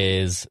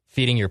is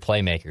feeding your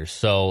playmakers.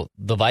 So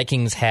the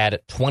Vikings had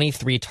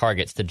 23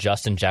 targets to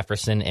Justin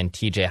Jefferson and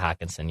TJ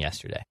Hockenson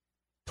yesterday.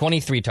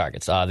 23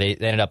 targets. They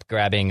ended up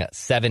grabbing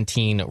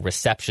 17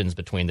 receptions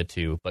between the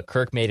two, but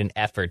Kirk made an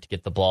effort to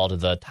get the ball to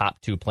the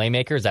top 2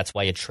 playmakers. That's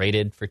why you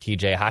traded for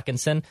TJ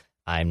Hockenson.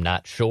 I'm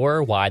not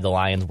sure why the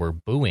Lions were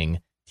booing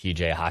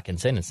TJ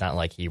Hockenson. It's not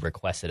like he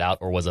requested out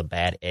or was a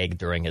bad egg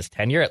during his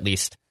tenure. At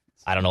least,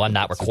 I don't know. I'm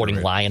not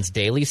recording Lions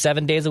Daily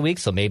 7 days a week,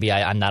 so maybe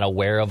I'm not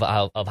aware of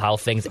how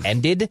things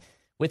ended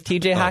with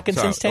TJ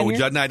Hawkinson's tenure.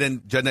 Judd and I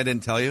didn't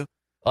tell you.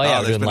 Oh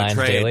yeah, we're doing Lions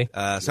Daily.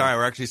 Sorry,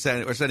 we're actually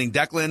sending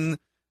Declan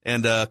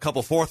and a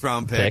couple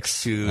 4th-round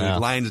picks to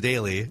Lions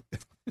Daily.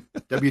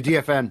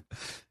 WDFN.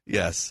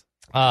 Yes.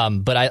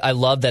 But I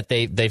love that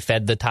they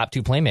fed the top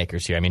 2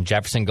 playmakers here. I mean,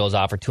 Jefferson goes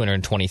off for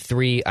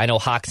 223. I know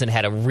Hockenson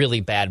had a really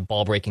bad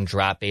ball-breaking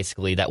drop,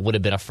 basically, that would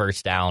have been a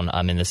first down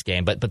in this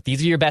game. But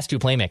these are your best 2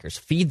 playmakers.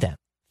 Feed them.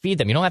 You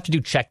don't have to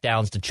do check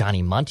downs to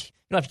Johnny Munt. You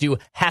don't have to do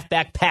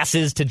halfback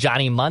passes to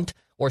Johnny Munt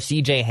or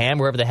C.J. Ham,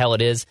 wherever the hell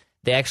it is.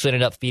 They actually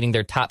ended up feeding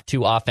their top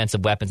 2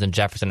 offensive weapons in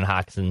Jefferson and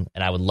Hockenson,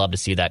 and I would love to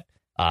see that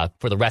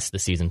for the rest of the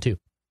season, too.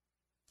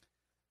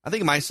 I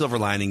think my silver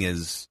lining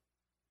is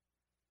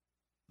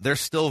they're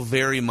still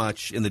very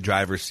much in the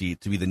driver's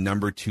seat to be the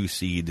number 2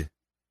 seed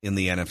in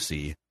the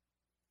NFC.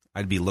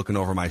 I'd be looking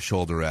over my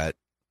shoulder at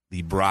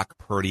the Brock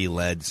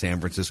Purdy-led San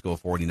Francisco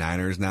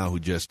 49ers now,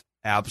 who just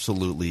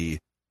absolutely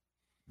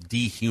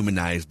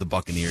dehumanized the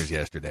Buccaneers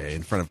yesterday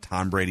in front of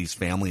Tom Brady's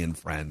family and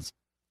friends.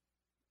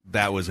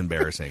 That was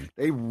embarrassing.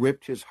 They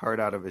ripped his heart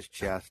out of his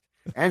chest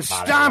and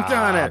stomped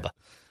on it.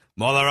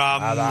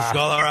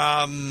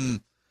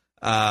 Molaram.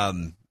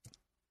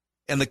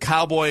 And the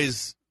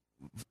Cowboys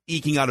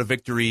eking out a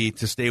victory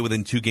to stay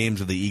within 2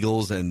 games of the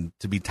Eagles and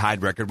to be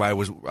tied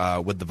record-wise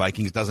with the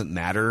Vikings doesn't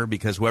matter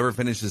because whoever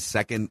finishes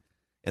second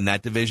in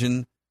that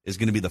division is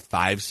going to be the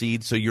 5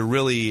 seed. So you're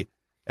really,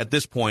 at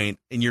this point,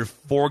 and you're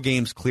 4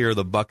 games clear of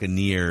the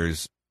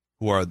Buccaneers,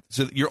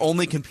 so you're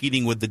only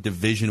competing with the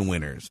division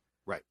winners.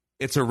 Right.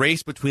 It's a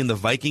race between the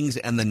Vikings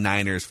and the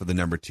Niners for the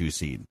number 2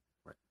 seed.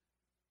 Right.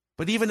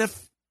 But even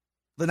if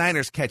the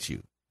Niners catch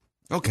you,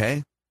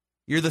 okay,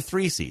 you're the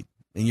 3 seed,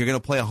 and you're going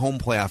to play a home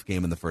playoff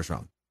game in the first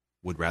round.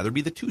 Would rather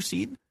be the 2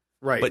 seed.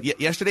 Right.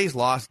 But yesterday's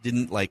loss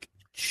didn't,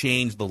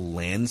 change the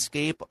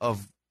landscape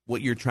of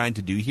what you're trying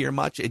to do here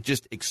much. It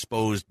just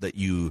exposed that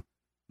you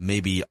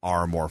maybe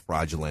are more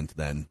fraudulent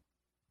than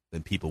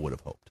people would have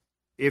hoped.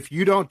 If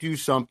you don't do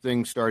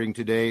something starting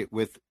today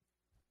with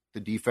the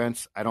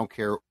defense, I don't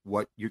care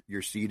what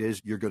your seed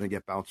is, you're going to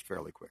get bounced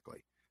fairly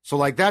quickly. So,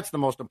 that's the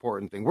most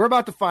important thing. We're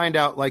about to find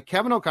out,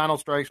 Kevin O'Connell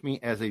strikes me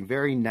as a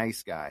very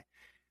nice guy.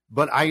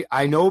 But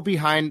I know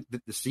behind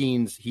the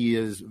scenes he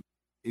is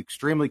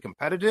extremely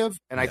competitive,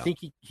 and I think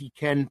he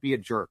can be a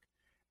jerk.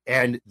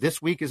 And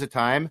this week is a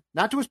time,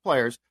 not to his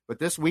players, but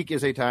this week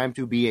is a time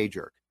to be a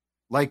jerk.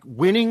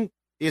 Winning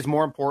is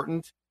more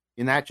important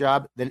in that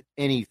job than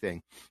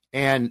anything.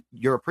 And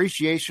your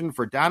appreciation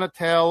for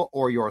Donatel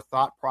or your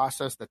thought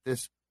process that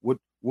this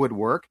would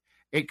work,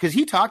 because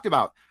he talked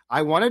about,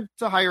 I wanted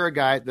to hire a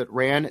guy that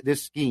ran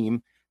this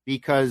scheme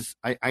because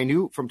I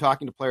knew from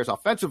talking to players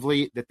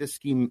offensively that this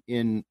scheme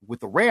with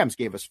the Rams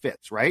gave us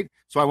fits, right?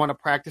 So I want to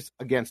practice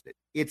against it.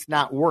 It's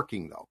not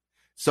working, though.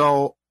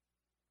 So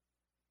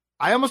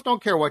I almost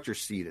don't care what your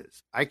seed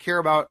is. I care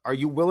about, are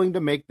you willing to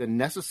make the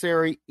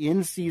necessary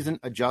in-season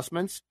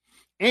adjustments?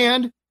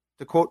 And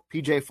to quote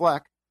PJ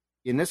Fleck,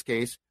 in this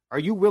case, are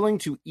you willing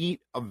to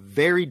eat a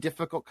very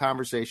difficult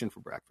conversation for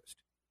breakfast?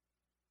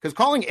 Because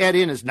calling Ed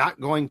in is not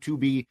going to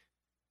be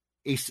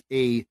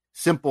a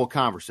simple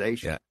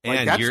conversation.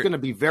 Yeah. That's going to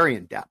be very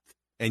in-depth.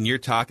 And you're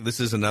talking, this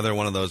is another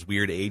one of those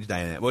weird age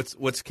dynamics.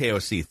 What's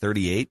KOC,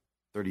 38?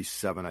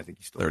 37, I think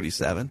he's still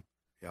 37?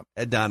 Yep.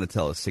 Ed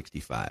Donatel is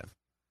 65.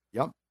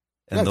 Yep.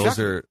 And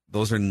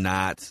those are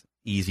not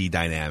easy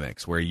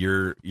dynamics where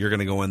you're going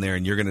to go in there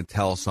and you're going to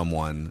tell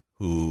someone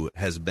who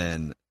has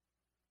been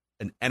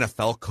an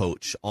NFL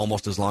coach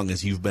almost as long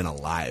as you've been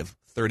alive,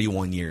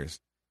 31 years,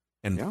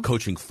 and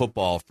coaching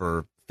football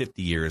for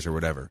 50 years or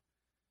whatever.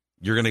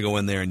 You're going to go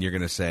in there and you're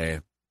going to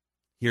say,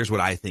 here's what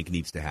I think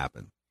needs to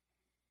happen.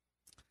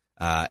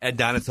 Ed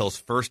Donatel's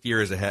first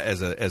year as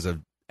a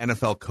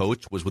NFL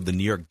coach was with the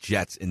New York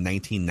Jets in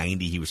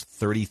 1990. He was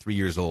 33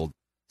 years old,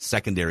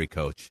 secondary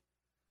coach.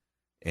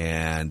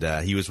 And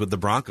he was with the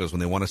Broncos when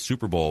they won a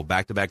Super Bowl,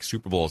 back-to-back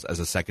Super Bowls as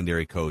a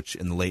secondary coach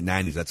in the late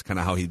 90s. That's kind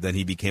of how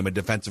he became a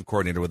defensive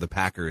coordinator with the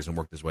Packers and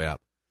worked his way up.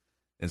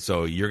 And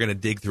so you're going to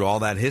dig through all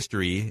that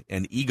history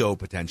and ego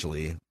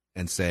potentially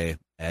and say,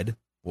 Ed,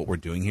 what we're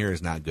doing here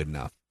is not good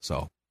enough.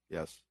 So,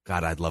 yes,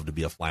 God, I'd love to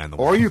be a fly on the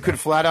wall. Or you could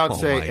flat out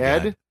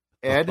say,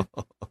 Ed,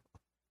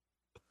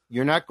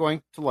 you're not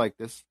going to like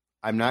this.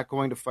 I'm not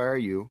going to fire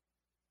you,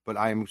 but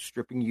I am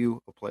stripping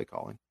you of play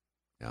calling.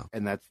 Yeah.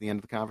 And that's the end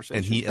of the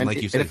conversation. And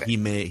like you said, he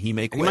may quit. He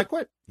might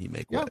quit. He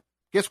may quit. Yeah.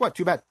 Guess what?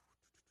 Too bad.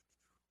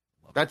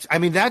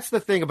 That's the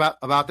thing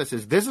about this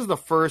is the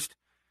first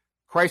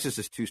crisis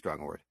is too strong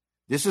a word.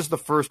 This is the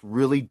first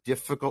really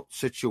difficult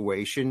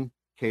situation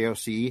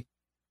KOC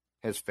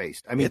has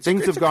faced. I mean,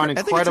 things have gone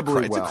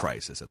incredibly well. It's a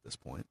crisis at this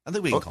point. I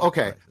think we can call it a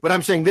crisis. But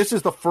I'm saying this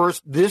is the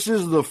first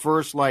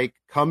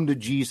come to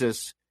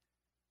Jesus.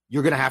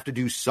 You're going to have to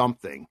do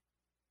something.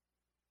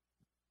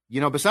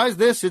 Besides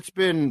this, it's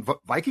been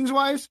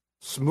Vikings-wise,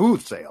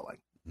 smooth sailing.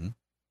 Mm-hmm.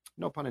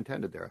 No pun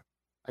intended there.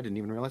 I didn't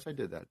even realize I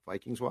did that.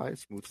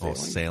 Vikings-wise, smooth sailing. Oh,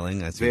 sailing?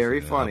 That's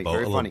very funny.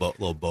 Very funny.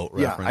 Little boat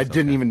reference. Yeah, I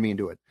didn't even mean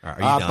to it. Are you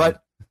done?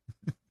 But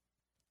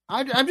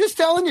I'm just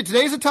telling you,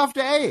 today's a tough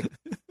day.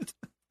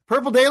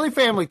 Purple Daily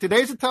family,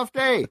 today's a tough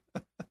day.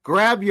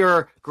 Grab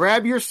your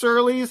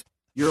Surleys,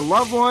 your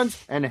loved ones,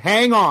 and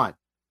hang on.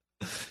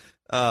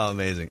 Oh,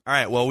 amazing. All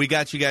right. Well, we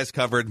got you guys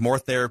covered. More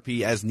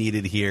therapy as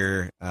needed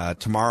here.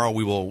 Tomorrow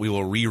we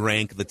will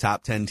re-rank the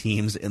top 10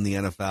 teams in the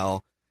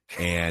NFL.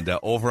 And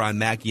over on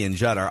Mackie and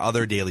Judd, our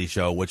other daily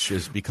show, which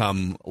has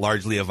become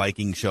largely a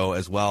Viking show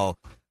as well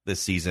this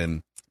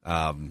season,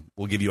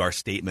 we'll give you our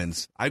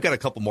statements. I've got a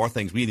couple more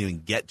things we didn't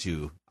even get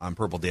to on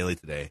Purple Daily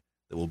today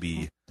that will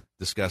be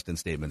discussed in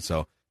statements.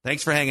 So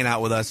thanks for hanging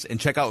out with us. And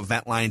check out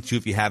Ventline, too,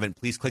 if you haven't.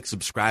 Please click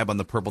subscribe on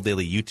the Purple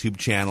Daily YouTube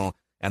channel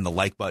and the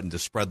like button to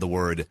spread the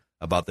word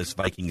about this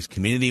Vikings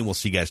community. And we'll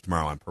see you guys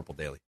tomorrow on Purple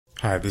Daily.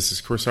 Hi, this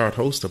is Chris Howard,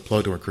 host of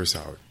Plugged In with Chris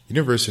Howard.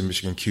 University of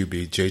Michigan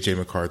QB J.J.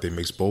 McCarthy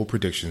makes bold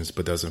predictions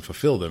but doesn't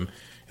fulfill them,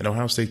 and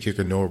Ohio State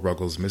kicker Noah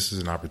Ruggles misses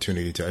an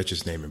opportunity to etch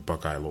his name in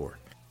Buckeye lore.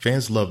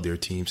 Fans love their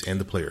teams and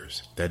the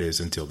players. That is,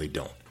 until they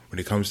don't. When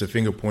it comes to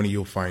finger pointing,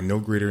 you'll find no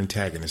greater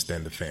antagonist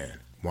than the fan.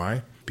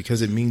 Why?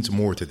 Because it means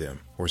more to them,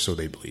 or so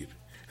they believe.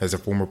 As a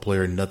former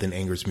player, nothing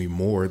angers me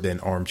more than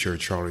armchair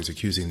Charlies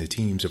accusing the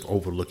teams of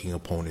overlooking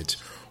opponents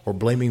or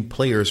blaming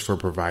players for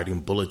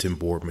providing bulletin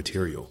board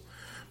material.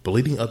 But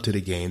leading up to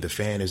the game, the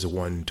fan is the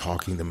one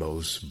talking the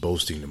most,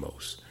 boasting the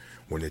most.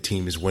 When the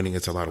team is winning,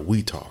 it's a lot of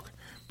we talk.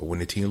 But when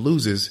the team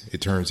loses,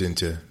 it turns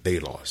into they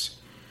lost.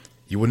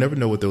 You will never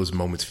know what those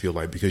moments feel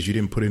like because you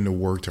didn't put in the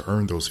work to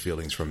earn those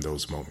feelings from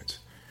those moments.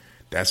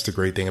 That's the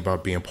great thing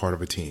about being part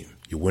of a team.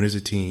 You win as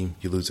a team,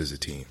 you lose as a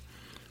team.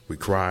 We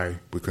cry,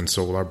 we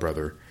console our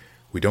brother.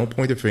 We don't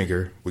point the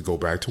finger, we go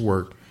back to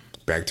work,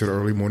 back to the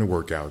early morning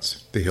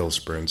workouts, the hill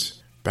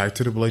sprints, back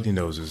to the bloody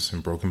noses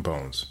and broken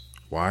bones.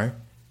 Why?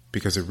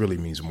 Because it really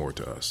means more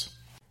to us.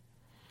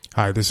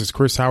 Hi, this is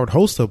Chris Howard,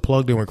 host of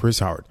Plugged In with Chris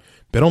Howard.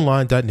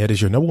 BetOnline.net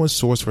is your number one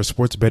source for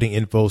sports betting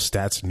info,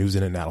 stats, news,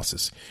 and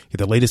analysis. Get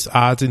the latest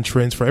odds and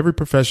trends for every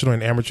professional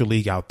and amateur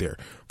league out there.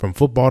 From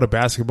football to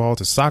basketball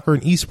to soccer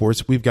and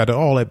esports, we've got it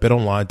all at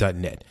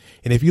BetOnline.net.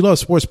 And if you love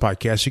sports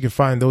podcasts, you can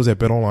find those at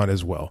BetOnline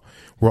as well.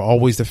 We're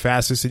always the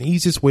fastest and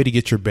easiest way to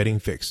get your betting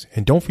fix.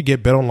 And don't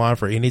forget BetOnline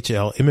for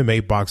NHL,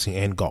 MMA, boxing,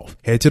 and golf.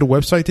 Head to the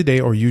website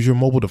today or use your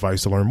mobile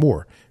device to learn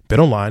more.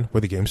 BetOnline,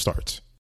 where the game starts.